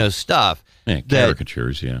offensive, stuff. Yeah,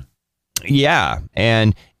 caricatures, Yeah.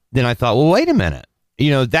 And then I thought, well, wait a minute.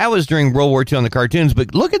 That was during World War II on the cartoons,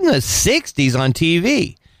 but look in the 60s on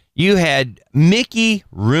TV. You had Mickey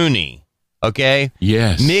Rooney, okay?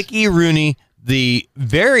 Yes. Mickey Rooney, the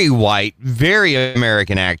very white, very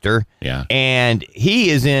American actor. Yeah. And he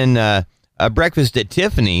is in Breakfast at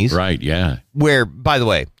Tiffany's. Right, yeah. Where, by the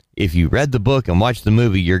way, if you read the book and watched the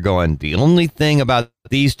movie, you're going, the only thing about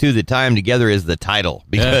these two that tie them together is the title,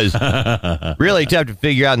 because really tough to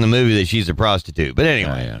figure out in the movie that she's a prostitute. But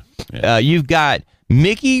anyway, you've got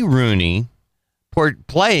Mickey Rooney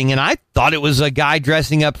playing, and I thought it was a guy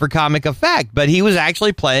dressing up for comic effect, but he was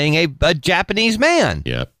actually playing a Japanese man.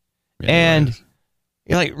 Yep. And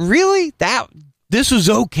you're like, really? This was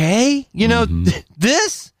okay?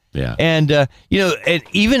 This? Yeah. And, and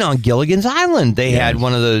even on Gilligan's Island, they had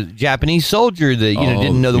one of the Japanese soldier that,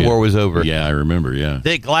 didn't know the war was over. Yeah, I remember,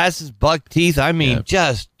 Thick glasses, buck teeth. I mean,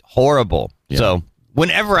 just horrible. Yeah. So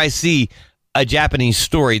whenever I see a Japanese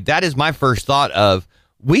story, that is my first thought of,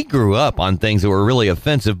 we grew up on things that were really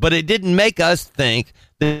offensive, but it didn't make us think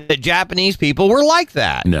that Japanese people were like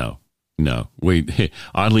that. No.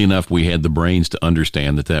 Oddly enough, we had the brains to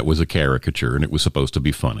understand that was a caricature and it was supposed to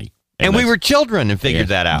be funny. And we were children and figured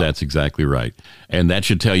that out. That's exactly right. And that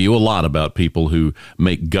should tell you a lot about people who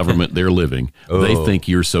make government their living. They think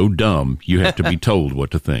you're so dumb, you have to be told what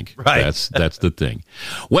to think. Right. That's the thing.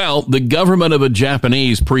 Well, the government of a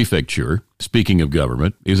Japanese prefecture, speaking of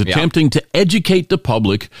government, is attempting to educate the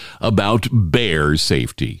public about bear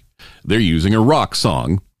safety. They're using a rock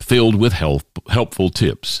song filled with helpful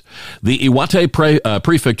tips. The Iwate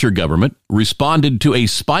prefecture government responded to a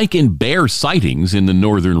spike in bear sightings in the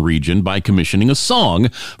northern region by commissioning a song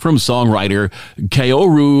from songwriter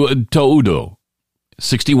Kaoru Toudo,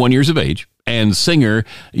 61 years of age, and singer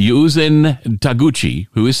Yuzen Taguchi,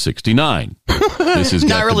 who is 69. This is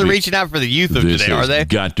not really reaching out for the youth of today, are they? This has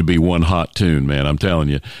got to be one hot tune, man, I'm telling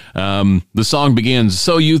you. The song begins,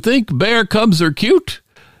 "So you think bear cubs are cute?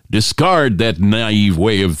 Discard that naive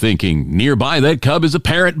way of thinking. Nearby that cub is a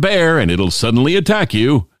parent bear, and it'll suddenly attack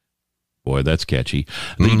you." Boy, that's catchy.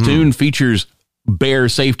 The tune features bear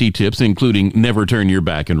safety tips, including never turn your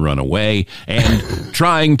back and run away, and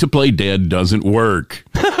trying to play dead doesn't work.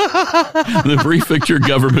 The prefecture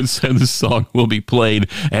government said the song will be played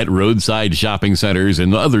at roadside shopping centers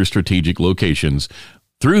and other strategic locations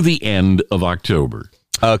through the end of October.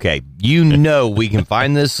 Okay, we can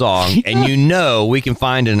find this song, and we can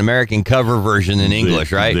find an American cover version in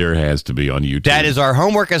English, right? There has to be on YouTube. That is our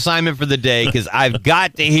homework assignment for the day, because I've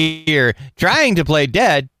got to hear trying to play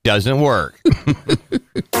dead doesn't work.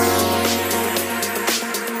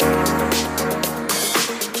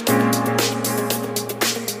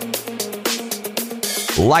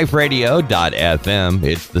 LifeRadio.fm.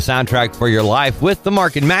 It's the soundtrack for your life with the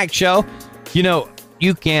Mark and Mack Show.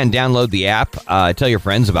 You can download the app, tell your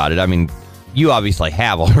friends about it. I mean, you obviously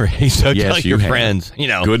have already, so Yes, tell you your have. friends,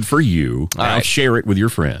 Good for you. I'll right. share it with your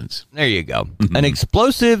friends. There you go. An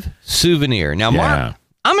explosive souvenir. Now, Mark,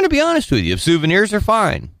 I'm going to be honest with you. Souvenirs are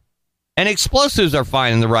fine. And explosives are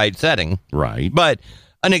fine in the right setting. Right. But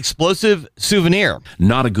an explosive souvenir.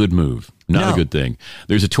 Not a good move. Not a good thing.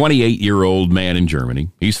 There's a 28-year-old man in Germany.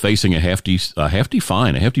 He's facing a hefty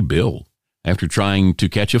fine, a hefty bill, after trying to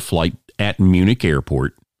catch a flight at Munich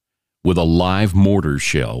airport with a live mortar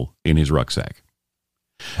shell in his rucksack.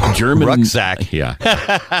 German Rucksack. Yeah.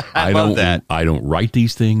 I love that. I don't write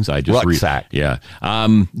these things. I just Rucksack. Yeah.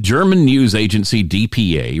 German news agency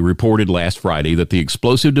DPA reported last Friday that the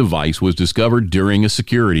explosive device was discovered during a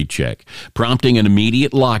security check, prompting an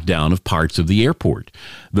immediate lockdown of parts of the airport.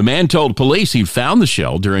 The man told police he found the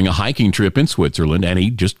shell during a hiking trip in Switzerland, and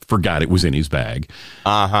he just forgot it was in his bag.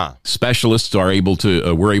 Specialists were able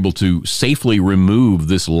to safely remove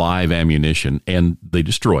this live ammunition, and they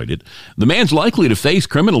destroyed it. The man's likely to face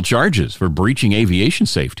criminal charges for breaching aviation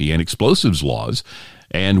safety and explosives laws,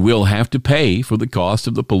 and will have to pay for the cost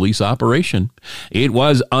of the police operation. It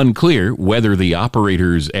was unclear whether the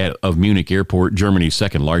operators of Munich Airport, Germany's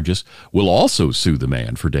second largest, will also sue the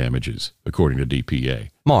man for damages, according to DPA.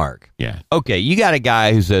 Mark. Yeah. Okay, you got a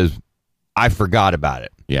guy who says, I forgot about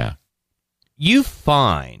it. Yeah. You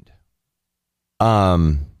find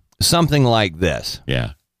something like this.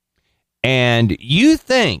 Yeah. And you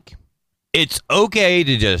think it's okay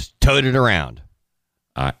to just tote it around.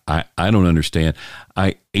 I don't understand.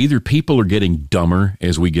 Either people are getting dumber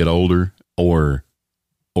as we get older, or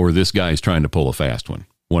this guy's trying to pull a fast one.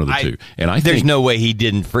 One of the two. And I think there's no way he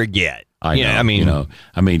didn't forget. I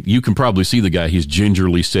mean, you can probably see the guy. He's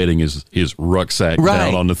gingerly setting his rucksack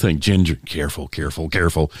down on the thing. Careful.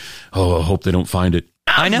 Oh, I hope they don't find it.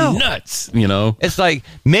 I know. Nuts. It's like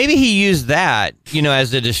maybe he used that,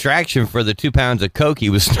 as a distraction for the 2 pounds of coke he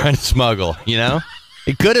was trying to smuggle.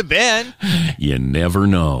 It could have been. You never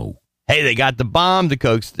know. Hey, they got the bomb. The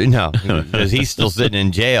coke's because he's still sitting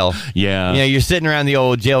in jail. Yeah. You're sitting around the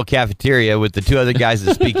old jail cafeteria with the 2 other guys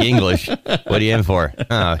that speak English. What are you in for?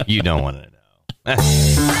 Oh, you don't want to know.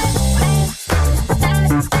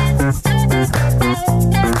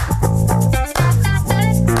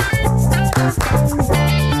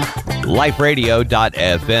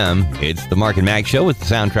 LifeRadio.fm. It's the Mark and Mack Show with the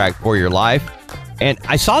soundtrack for your life. And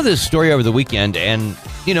I saw this story over the weekend, and,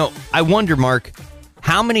 I wonder, Mark,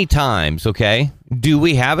 how many times, do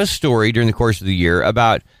we have a story during the course of the year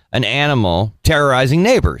about an animal terrorizing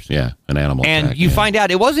neighbors? Yeah, an animal and attack, you find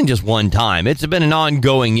out it wasn't just one time. It's been an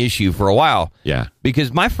ongoing issue for a while. Yeah.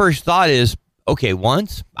 Because my first thought is,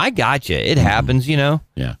 once, I got you. It happens,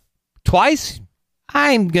 Yeah. Twice,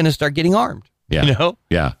 I'm going to start getting armed. Yeah.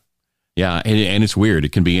 Yeah. Yeah, and it's weird.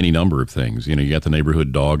 It can be any number of things. You got the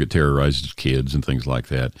neighborhood dog that terrorizes kids and things like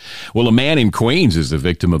that. Well, a man in Queens is the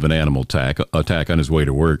victim of an animal attack on his way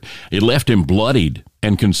to work. It left him bloodied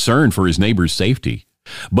and concerned for his neighbor's safety.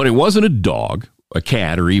 But it wasn't a dog, a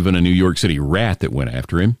cat, or even a New York City rat that went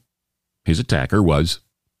after him. His attacker was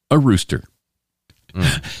a rooster. Wait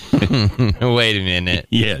a minute.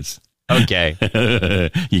 Yes. Okay.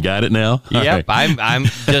 You got it now? Yep. Right. I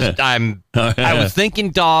was thinking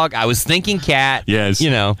dog. I was thinking cat. Yes.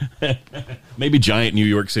 Maybe giant New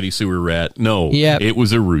York City sewer rat. No. Yep. It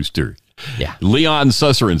was a rooster. Yeah. Leon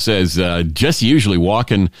Susserin says, just usually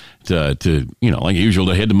walking like usual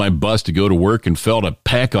to head to my bus to go to work and felt a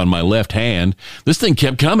peck on my left hand. This thing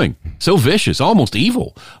kept coming. So vicious, almost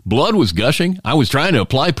evil. Blood was gushing. I was trying to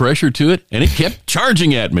apply pressure to it, and it kept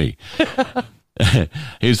charging at me.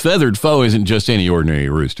 His feathered foe isn't just any ordinary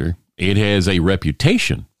rooster. It has a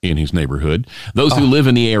reputation in his neighborhood. Those who live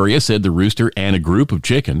in the area said the rooster and a group of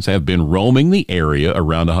chickens have been roaming the area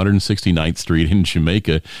around 169th Street in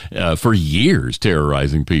Jamaica for years,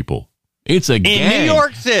 terrorizing people. It's a gang. In New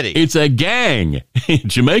York City. It's a gang.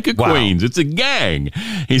 Jamaica, wow. Queens. It's a gang.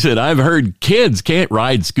 He said, I've heard kids can't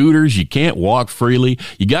ride scooters. You can't walk freely.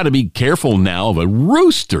 You got to be careful now of a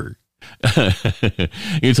rooster.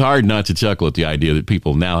 It's hard not to chuckle at the idea that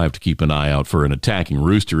people now have to keep an eye out for an attacking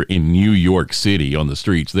rooster in New York City on the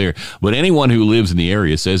streets there. But anyone who lives in the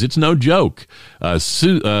area says it's no joke.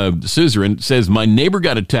 Suzerain says, my neighbor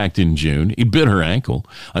got attacked in June. He bit her ankle.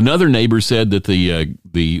 Another neighbor said that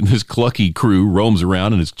this clucky crew roams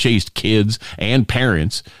around and has chased kids and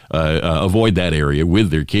parents avoid that area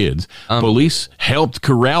with their kids. Police helped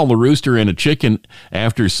corral the rooster and a chicken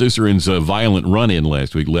after Suzerain's violent run-in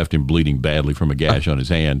last week left him bleeding badly from a gash on his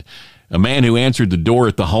hand. A man who answered the door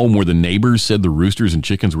at the home where the neighbors said the roosters and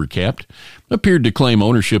chickens were kept appeared to claim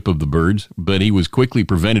ownership of the birds, but he was quickly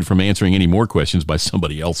prevented from answering any more questions by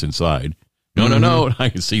somebody else inside. No, I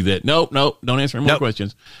can see that. Nope, don't answer any more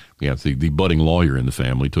questions. Yeah, it's the budding lawyer in the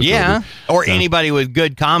family took Yeah, over. or anybody with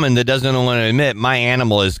good common that doesn't want to admit my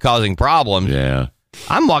animal is causing problems. Yeah.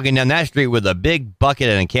 I'm walking down that street with a big bucket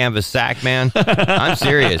and a canvas sack, man. I'm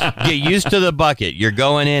serious. Get used to the bucket. You're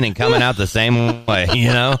going in and coming out the same way, you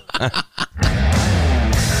know?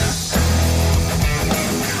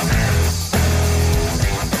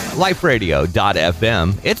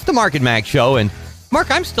 LifeRadio.fm. It's the Mark and Mack show. And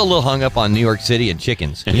Mark, I'm still a little hung up on New York City and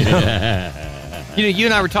chickens. You know? You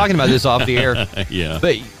and I were talking about this off the air. Yeah.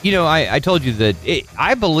 But, I told you that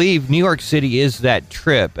I believe New York City is that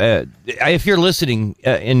trip. If you're listening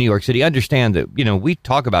in New York City, understand that, we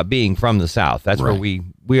talk about being from the South. That's where we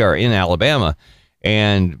are in Alabama.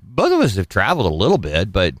 And both of us have traveled a little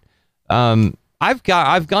bit, but I've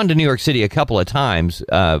gone to New York City a couple of times.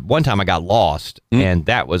 One time I got lost, and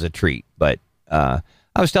that was a treat. But I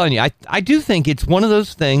was telling you, I do think it's one of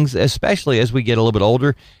those things, especially as we get a little bit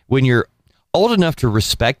older, when you're old enough to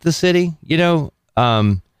respect the city,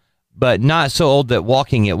 but not so old that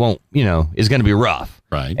walking it won't, is going to be rough.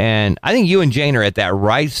 Right. And I think you and Jane are at that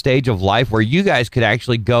right stage of life where you guys could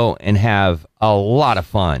actually go and have a lot of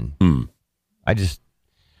fun. Like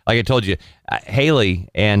I told you, Haley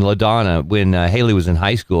and LaDonna, when Haley was in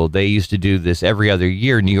high school, they used to do this every other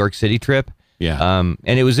year New York City trip. Yeah.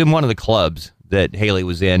 And it was in one of the clubs that Haley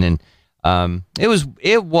was in, and it was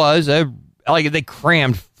they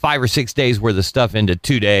crammed 5 or 6 days worth of stuff into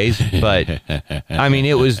 2 days. But I mean,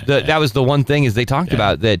 that was the one thing is they talked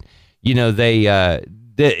about that,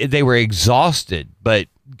 they were exhausted, but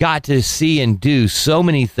got to see and do so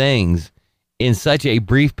many things in such a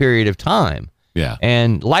brief period of time. Yeah.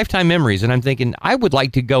 And lifetime memories. And I'm thinking I would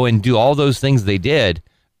like to go and do all those things they did,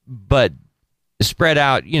 but spread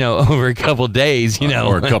out, over a couple of days,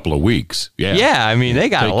 or a couple of weeks. Yeah. Yeah. I mean, they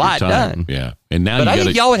got a lot done. Yeah. And now, but I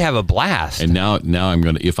think y'all would have a blast. And now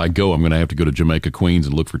if I go, I'm going to have to go to Jamaica, Queens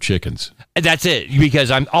and look for chickens. That's it. Because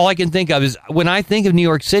all I can think of is when I think of New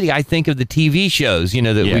York City, I think of the TV shows,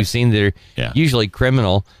 that we've seen that are usually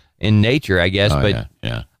criminal in nature, I guess. But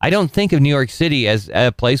I don't think of New York City as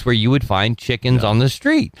a place where you would find chickens on the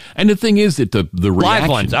street. And the thing is that the reaction, live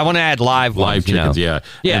ones. I want to add live ones. Chickens, yeah.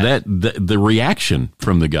 And the reaction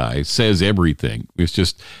from the guy says everything. It's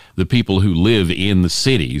just the people who live in the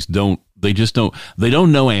cities don't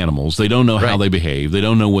know animals. They don't know how they behave. They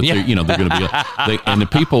don't know what they're going to be. And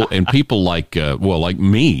people like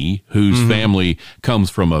me, whose family comes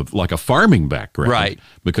from a farming background, right?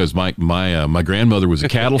 Because my grandmother was a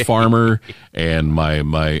cattle farmer, and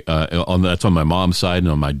that's on my mom's side,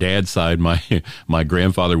 and on my dad's side, my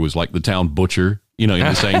grandfather was like the town butcher. In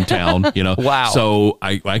the same town, Wow. So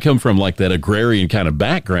I come from like that agrarian kind of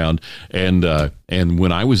background. And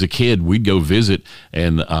when I was a kid, we'd go visit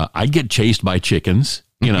and I'd get chased by chickens,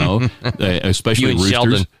 especially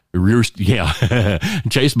roosters.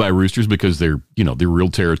 Chased by roosters because they're real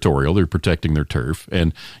territorial. They're protecting their turf,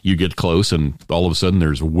 and you get close, and all of a sudden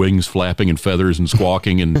there's wings flapping and feathers and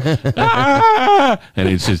squawking and and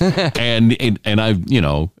it's just and I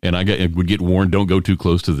would get warned, don't go too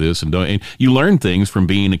close to this, and you learn things from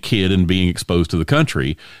being a kid and being exposed to the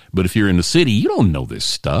country. But if you're in the city, you don't know this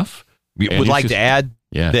stuff. Would like to add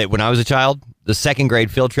that when I was a child, the second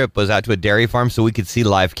grade field trip was out to a dairy farm so we could see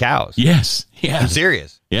live cows. Yes. Yeah. I'm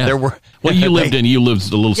serious. Yeah. There were. Well, you lived a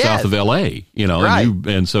little south of L.A., right.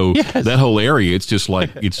 and so that whole area, it's just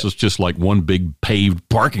like one big paved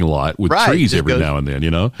parking lot with trees every now and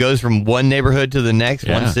then, Goes from one neighborhood to the next,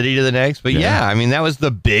 one city to the next. But I mean, that was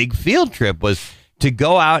the big field trip, was to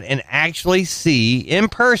go out and actually see in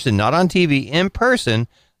person, not on TV, in person,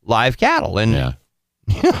 live cattle. And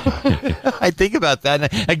I think about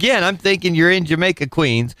that. Again, I'm thinking you're in Jamaica,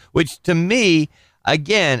 Queens, which to me,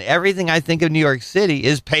 again, everything I think of New York City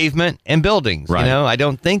is pavement and buildings. Right. I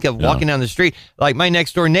don't think of walking down the street. Like my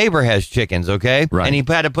next door neighbor has chickens, okay? Right. And he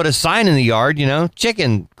had to put a sign in the yard,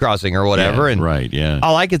 chicken crossing or whatever.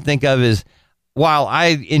 All I could think of is, while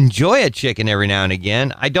I enjoy a chicken every now and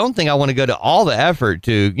again, I don't think I want to go to all the effort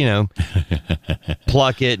to,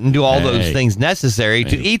 pluck it and do all those things necessary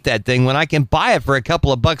to eat that thing when I can buy it for a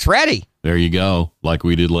couple of bucks ready. There you go. Like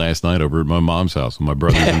we did last night over at my mom's house when my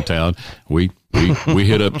brother's in town. We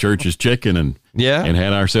hit up Church's Chicken and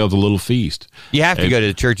had ourselves a little feast. You have to go to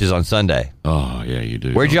the churches on Sunday. Oh, yeah, you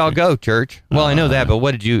do. Where'd y'all go, church? Well, I know that, but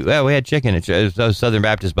what did you... Well, we had chicken at Southern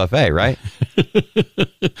Baptist Buffet, right?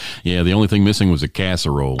 Yeah, the only thing missing was a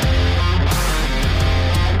casserole.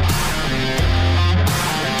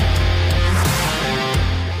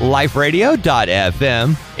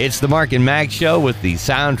 LifeRadio.fm. It's the Mark and Mack show with the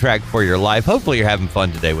soundtrack for your life. Hopefully you're having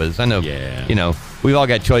fun today with us. I know, we've all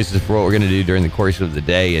got choices for what we're going to do during the course of the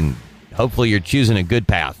day, and hopefully you're choosing a good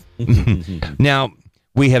path. Now,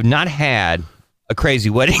 we have not had a crazy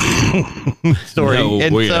wedding story. No,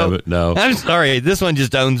 we haven't. No, I'm sorry. This one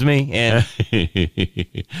just owns me. And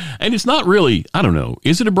and it's not really, I don't know.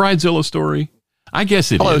 Is it a Bridezilla story? I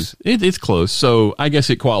guess it is. It's close. So I guess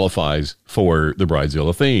it qualifies for the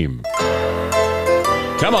Bridezilla theme.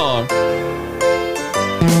 Come on.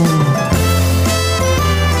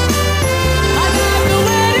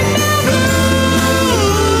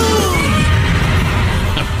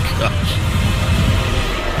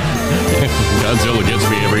 Godzilla gets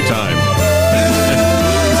me every time.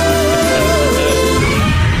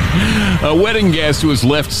 A wedding guest was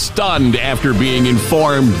left stunned after being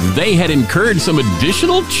informed they had incurred some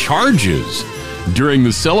additional charges during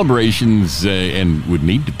the celebrations and would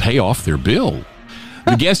need to pay off their bill.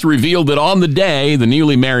 The guest revealed that on the day, the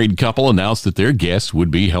newly married couple announced that their guests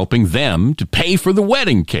would be helping them to pay for the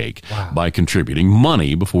wedding cake by contributing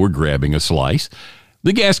money before grabbing a slice.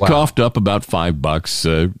 The guest coughed up about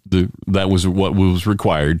 $5. That was what was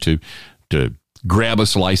required to grab a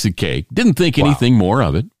slice of cake. Didn't think anything more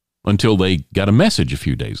of it until they got a message a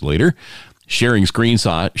few days later, sharing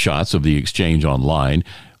screenshots of the exchange online.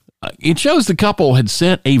 It shows the couple had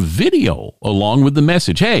sent a video along with the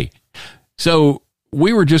message. Hey, so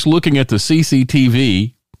we were just looking at the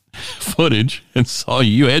CCTV footage and saw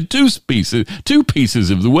you had two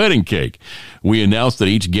pieces of the wedding cake. We announced that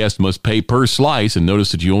each guest must pay per slice and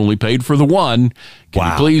noticed that you only paid for the one.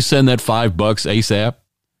 Can you please send that $5 ASAP?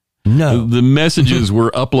 No. The messages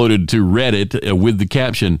were uploaded to Reddit with the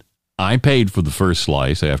caption, I paid for the first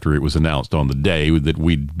slice after it was announced on the day that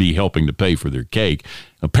we'd be helping to pay for their cake.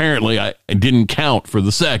 Apparently, I didn't count for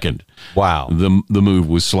the second. Wow. The move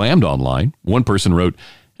was slammed online. One person wrote,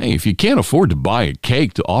 hey, if you can't afford to buy a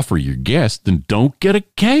cake to offer your guests, then don't get a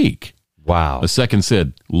cake. Wow. A second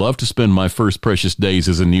said, love to spend my first precious days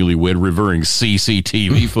as a newlywed revering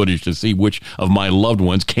CCTV footage to see which of my loved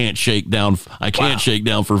ones can't shake down for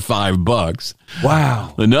 $5.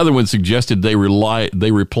 Wow. Another one suggested they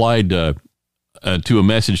replied to a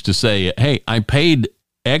message to say, hey, I paid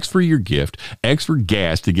X for your gift, X for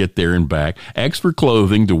gas to get there and back, X for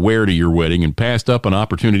clothing to wear to your wedding, and passed up an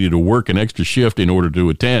opportunity to work an extra shift in order to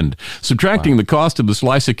attend. Subtracting the cost of the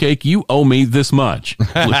slice of cake, you owe me this much.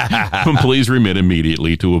 Please remit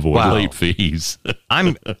immediately to avoid late fees.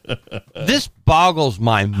 This boggles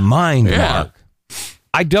my mind, Mark.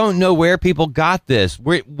 I don't know where people got this.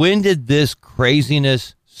 When did this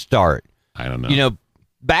craziness start? I don't know. You know,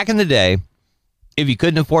 back in the day, if you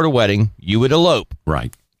couldn't afford a wedding, you would elope.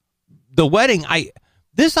 Right. The wedding,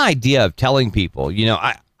 this idea of telling people, you know,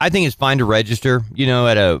 I think it's fine to register, you know,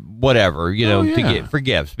 at a whatever, you know, to get for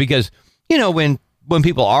gifts, because, you know, when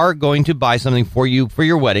people are going to buy something for you for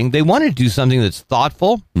your wedding, they want to do something that's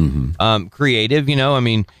thoughtful, creative. You know, I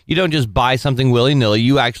mean, you don't just buy something willy nilly.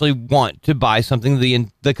 You actually want to buy something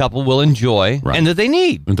the couple will enjoy and that they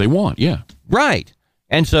need and they want. Yeah. Right.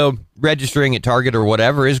 And so registering at Target or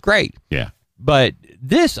whatever is great. Yeah. But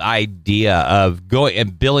this idea of going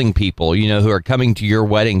and billing people, you know, who are coming to your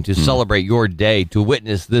wedding to celebrate your day, to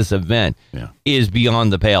witness this event is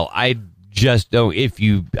beyond the pale. I just don't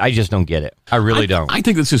get it. I really don't. I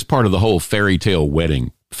think this is part of the whole fairy tale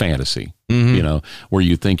wedding fantasy, you know, where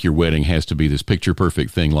you think your wedding has to be this picture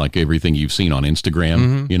perfect thing like everything you've seen on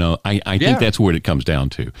Instagram. You know, I think that's what it comes down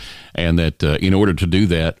to. And that in order to do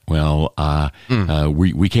that, well,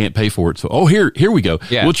 we can't pay for it. So, here we go.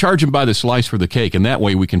 Yeah. We'll charge them by the slice for the cake, and that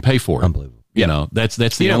way we can pay for it. Unbelievable. You know, that's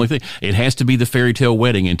the only thing. It has to be the fairy tale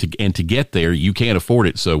wedding, and to get there, you can't afford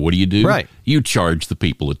it. So what do? Right. You charge the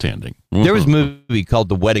people attending. There was a movie called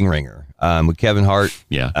The Wedding Ringer with Kevin Hart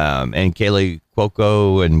and Kaylee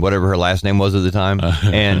Cuoco and whatever her last name was at the time.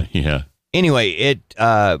 And anyway,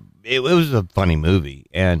 it was a funny movie,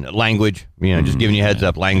 and language, you know, just giving you a heads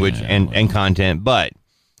up, language and content. But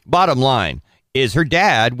bottom line is her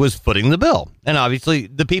dad was footing the bill. And obviously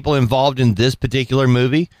the people involved in this particular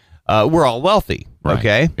movie were all wealthy. Right.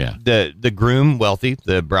 Okay. Yeah. The groom wealthy,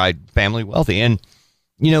 the bride family wealthy. And,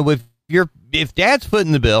 you know, if dad's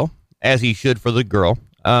footing the bill, as he should for the girl,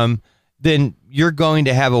 then you're going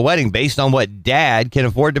to have a wedding based on what dad can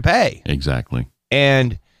afford to pay. Exactly.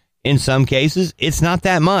 And in some cases, it's not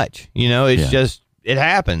that much. You know, it's just, it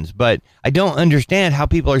happens. But I don't understand how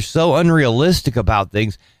people are so unrealistic about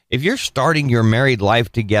things. If you're starting your married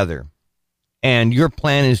life together and your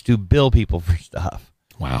plan is to bill people for stuff.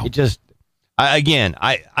 Wow. It just, I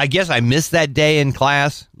guess I missed that day in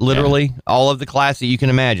class, literally all of the class that you can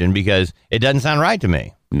imagine, because it doesn't sound right to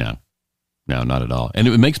me. No, not at all. And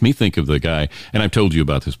it makes me think of the guy, and I've told you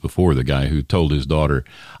about this before, the guy who told his daughter,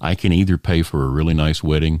 I can either pay for a really nice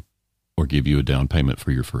wedding or give you a down payment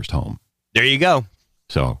for your first home. There you go.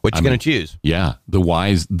 So what you going to choose? Yeah, the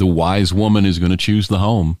wise woman is going to choose the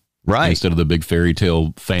home, right, instead of the big fairy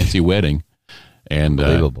tale fancy wedding. And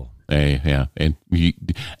unbelievable. Yeah, and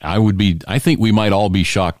I think we might all be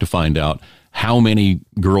shocked to find out how many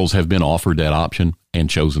girls have been offered that option and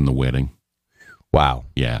chosen the wedding. Wow.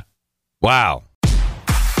 Yeah. Wow.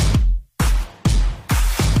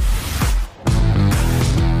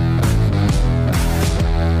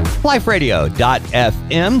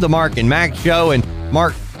 LifeRadio.fm, the Mark and Mack Show. And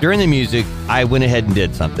Mark, during the music, I went ahead and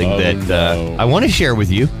did something I want to share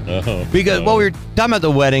with you. Because, we were talking about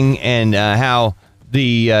the wedding and how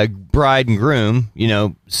the bride and groom,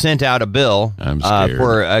 sent out a bill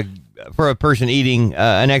for a person eating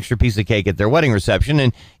an extra piece of cake at their wedding reception.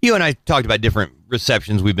 And you and I talked about different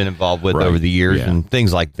receptions we've been involved with over the years and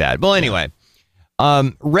things like that. Well, anyway.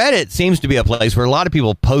 Reddit seems to be a place where a lot of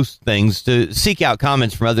people post things to seek out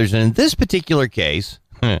comments from others. And in this particular case,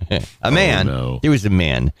 there was a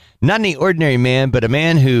man, not any ordinary man, but a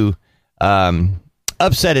man who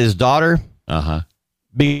upset his daughter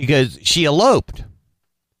because she eloped.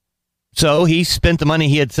 So he spent the money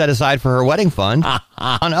he had set aside for her wedding fund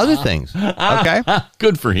on other things. Okay.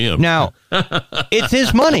 Good for him. Now, it's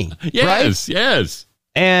his money. Yes, right? Yes.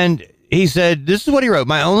 And he said, this is what he wrote.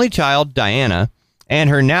 My only child, Diana, and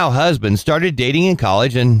her now husband started dating in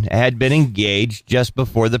college and had been engaged just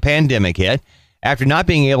before the pandemic hit. After not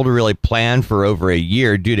being able to really plan for over a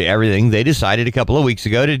year due to everything, they decided a couple of weeks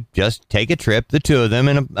ago to just take a trip, the two of them,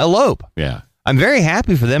 and elope. Yeah. I'm very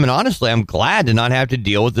happy for them, and honestly, I'm glad to not have to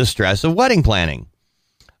deal with the stress of wedding planning.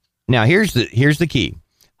 Now, here's the key.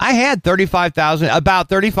 I had about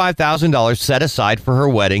 $35,000 set aside for her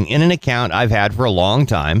wedding in an account I've had for a long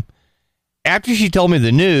time. After she told me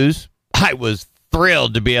the news, I was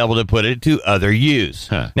thrilled to be able to put it to other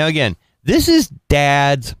use. Now, again, this is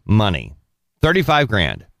Dad's money,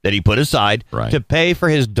 $35,000 that he put aside to pay for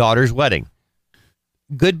his daughter's wedding.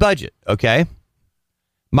 Good budget, okay?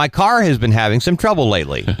 My car has been having some trouble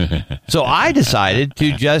lately, so I decided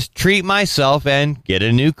to just treat myself and get a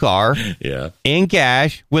new car in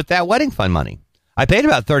cash with that wedding fund money. I paid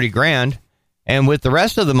about $30,000, and with the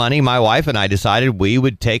rest of the money, my wife and I decided we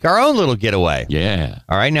would take our own little getaway. Yeah.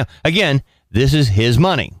 All right. Now, again, this is his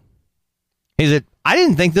money. He said, I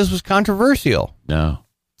didn't think this was controversial. No.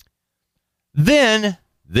 Then,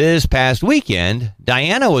 this past weekend,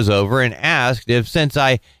 Diana was over and asked if, since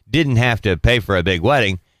I didn't have to pay for a big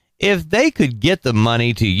wedding, if they could get the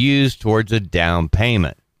money to use towards a down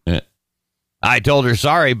payment. I told her,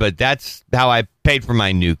 sorry, but that's how I paid for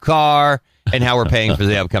my new car and how we're paying for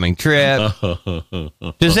the upcoming trip.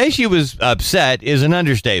 To say she was upset is an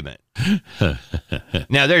understatement.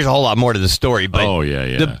 Now, there's a whole lot more to the story, but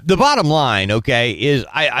the bottom line, okay, is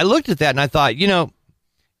I looked at that and I thought,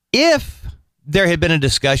 if there had been a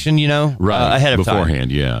discussion, ahead of time.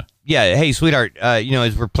 Beforehand, yeah. Yeah, hey, sweetheart,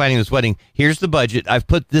 as we're planning this wedding, here's the budget. I've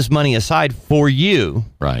put this money aside for you,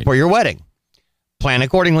 for your wedding. Plan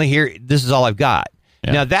accordingly here. This is all I've got.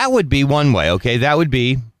 Yeah. Now, that would be one way, okay? That would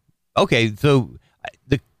be, okay, so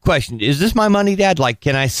the question, is this my money, Dad? Like,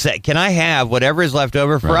 can I have whatever is left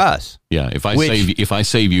over for us? Yeah, if I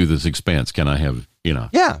save you this expense, can I have,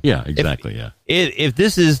 Yeah. Yeah, exactly, If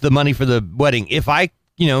this is the money for the wedding, if I,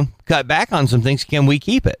 cut back on some things, can we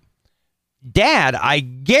keep it? Dad, I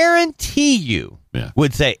guarantee you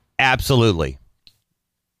would say absolutely.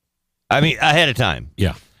 I mean, ahead of time.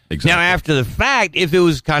 Yeah, exactly. Now, after the fact, if it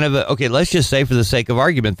was kind of okay, let's just say for the sake of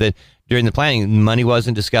argument that during the planning, money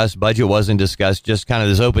wasn't discussed, budget wasn't discussed, just kind of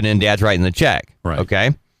this open-end, Dad's writing the check. Right.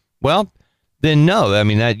 Okay? Well, then no. I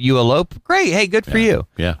mean, that you elope, great. Hey, good for you.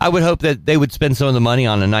 Yeah. I would hope that they would spend some of the money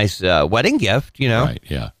on a nice wedding gift, Right,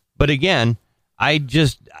 yeah. But again,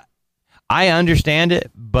 I understand it,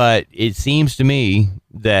 but it seems to me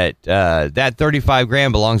that that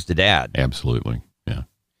 $35,000 belongs to Dad. Absolutely, yeah.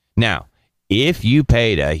 Now, if you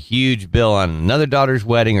paid a huge bill on another daughter's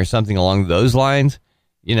wedding or something along those lines,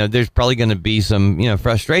 there's probably going to be some,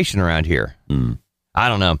 frustration around here. I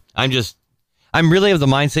don't know. I'm really of the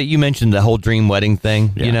mindset, you mentioned the whole dream wedding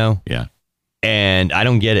thing, Yeah. And I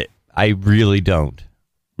don't get it. I really don't.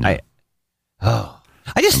 No.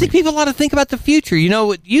 I just think people ought to think about the future.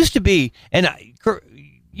 It used to be, and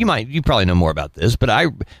you probably know more about this, but I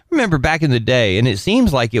remember back in the day, and it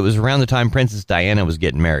seems like it was around the time Princess Diana was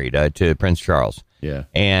getting married to Prince Charles. Yeah.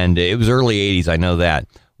 And it was early 80s, I know that,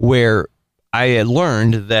 where I had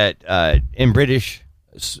learned that in the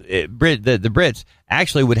Brits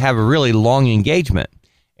actually would have a really long engagement.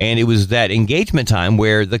 And it was that engagement time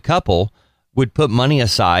where the couple would put money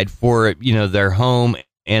aside for, their home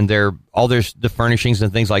and the furnishings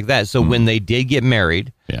and things like that. So when they did get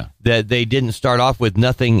married, that they didn't start off with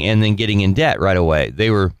nothing and then getting in debt right away. They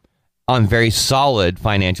were on very solid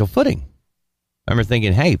financial footing. I remember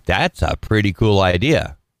thinking, hey, that's a pretty cool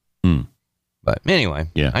idea. But anyway,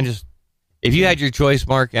 if you had your choice,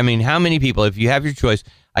 Mark, I mean, how many people, if you have your choice,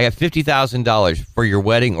 I got $50,000 for your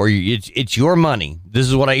wedding, or it's your money. This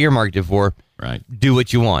is what I earmarked it for. Right. Do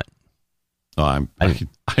what you want. Oh,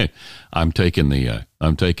 I'm taking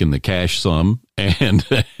the cash sum, and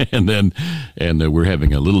then we're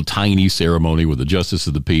having a little tiny ceremony with the justice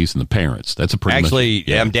of the peace and the parents. That's a pretty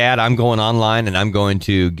Dad, I'm going online, and I'm going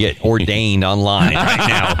to get ordained online right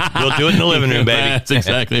now. We'll do it in the living room, baby. That's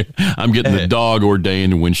exactly. I'm getting the dog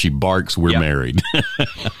ordained, and when she barks, we're married.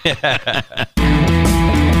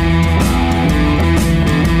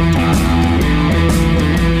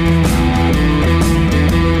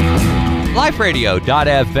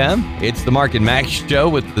 LifeRadio.fm. It's the Mark and Mack Show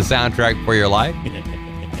with the soundtrack for your life.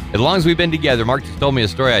 As long as we've been together, Mark just told me a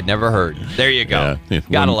story I'd never heard. There you go.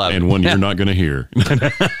 Gotta love it. And one you're not going to hear.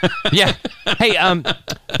 Yeah. Hey,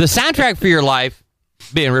 the soundtrack for your life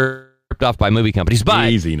being ripped off by movie companies. But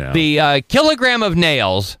easy now. The kilogram of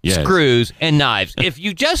nails, screws, and knives. If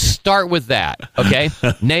you just start with that, okay?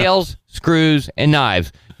 Nails, screws, and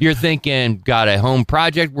knives. You're thinking, got a home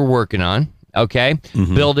project we're working on. Okay,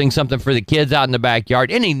 building something for the kids out in the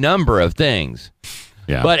backyard, any number of things.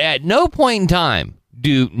 Yeah. But at no point in time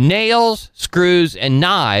do nails, screws, and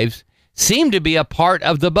knives seem to be a part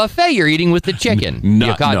of the buffet you're eating with the chicken.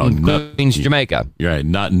 Queens, Jamaica. Right,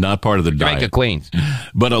 not part of the Jamaica diet. Queens.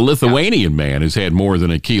 But a Lithuanian man has had more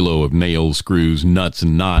than a kilo of nails, screws, nuts,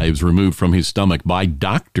 and knives removed from his stomach by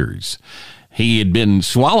doctors. He had been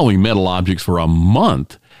swallowing metal objects for a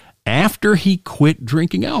month after he quit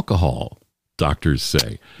drinking alcohol. Doctors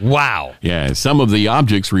say. Wow. Yeah, some of the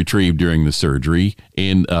objects retrieved during the surgery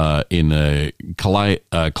in Klaipėda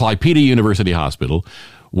University Hospital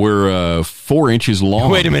were 4 inches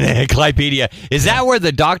long. Wait a minute, Klaipėda. Is that where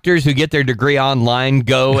the doctors who get their degree online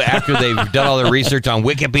go after they've done all their research on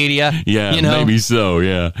Wikipedia? Yeah, maybe so,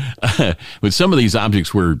 yeah. But some of these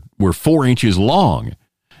objects were 4 inches long.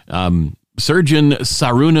 Surgeon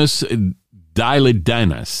Sarūnas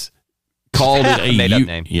Dailidanas called it a made up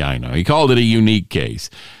name. Yeah, I know. He called it a unique case.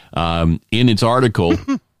 In its article,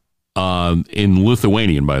 in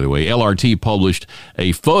Lithuanian, by the way, LRT published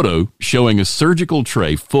a photo showing a surgical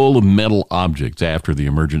tray full of metal objects after the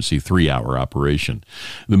emergency 3-hour operation.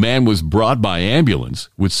 The man was brought by ambulance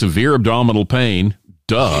with severe abdominal pain,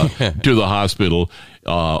 to the hospital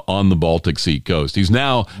on the Baltic Sea coast. He's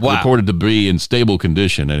now reported to be in stable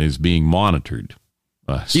condition and is being monitored.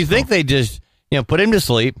 You think they just, put him to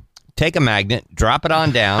sleep, take a magnet, drop it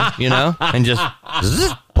on down, and just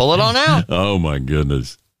pull it on out? Oh, my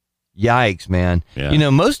goodness. Yikes, man. Yeah.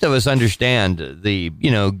 Most of us understand the,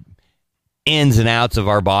 ins and outs of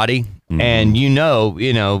our body, and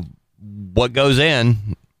what goes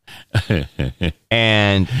in.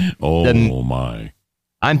 And my.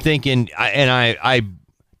 I'm thinking, and I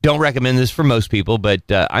don't recommend this for most people, but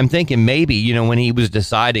I'm thinking maybe, when he was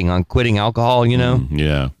deciding on quitting alcohol,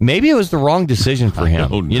 maybe it was the wrong decision for him.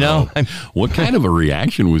 What kind of a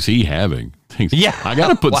reaction was he having? Yeah. I got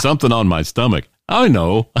to put something on my stomach. I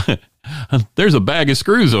know. There's a bag of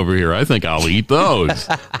screws over here. I think I'll eat those.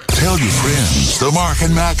 Tell your friends the Mark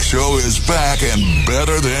and Mack Show is back and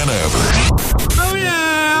better than ever. Oh,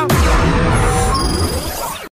 yeah.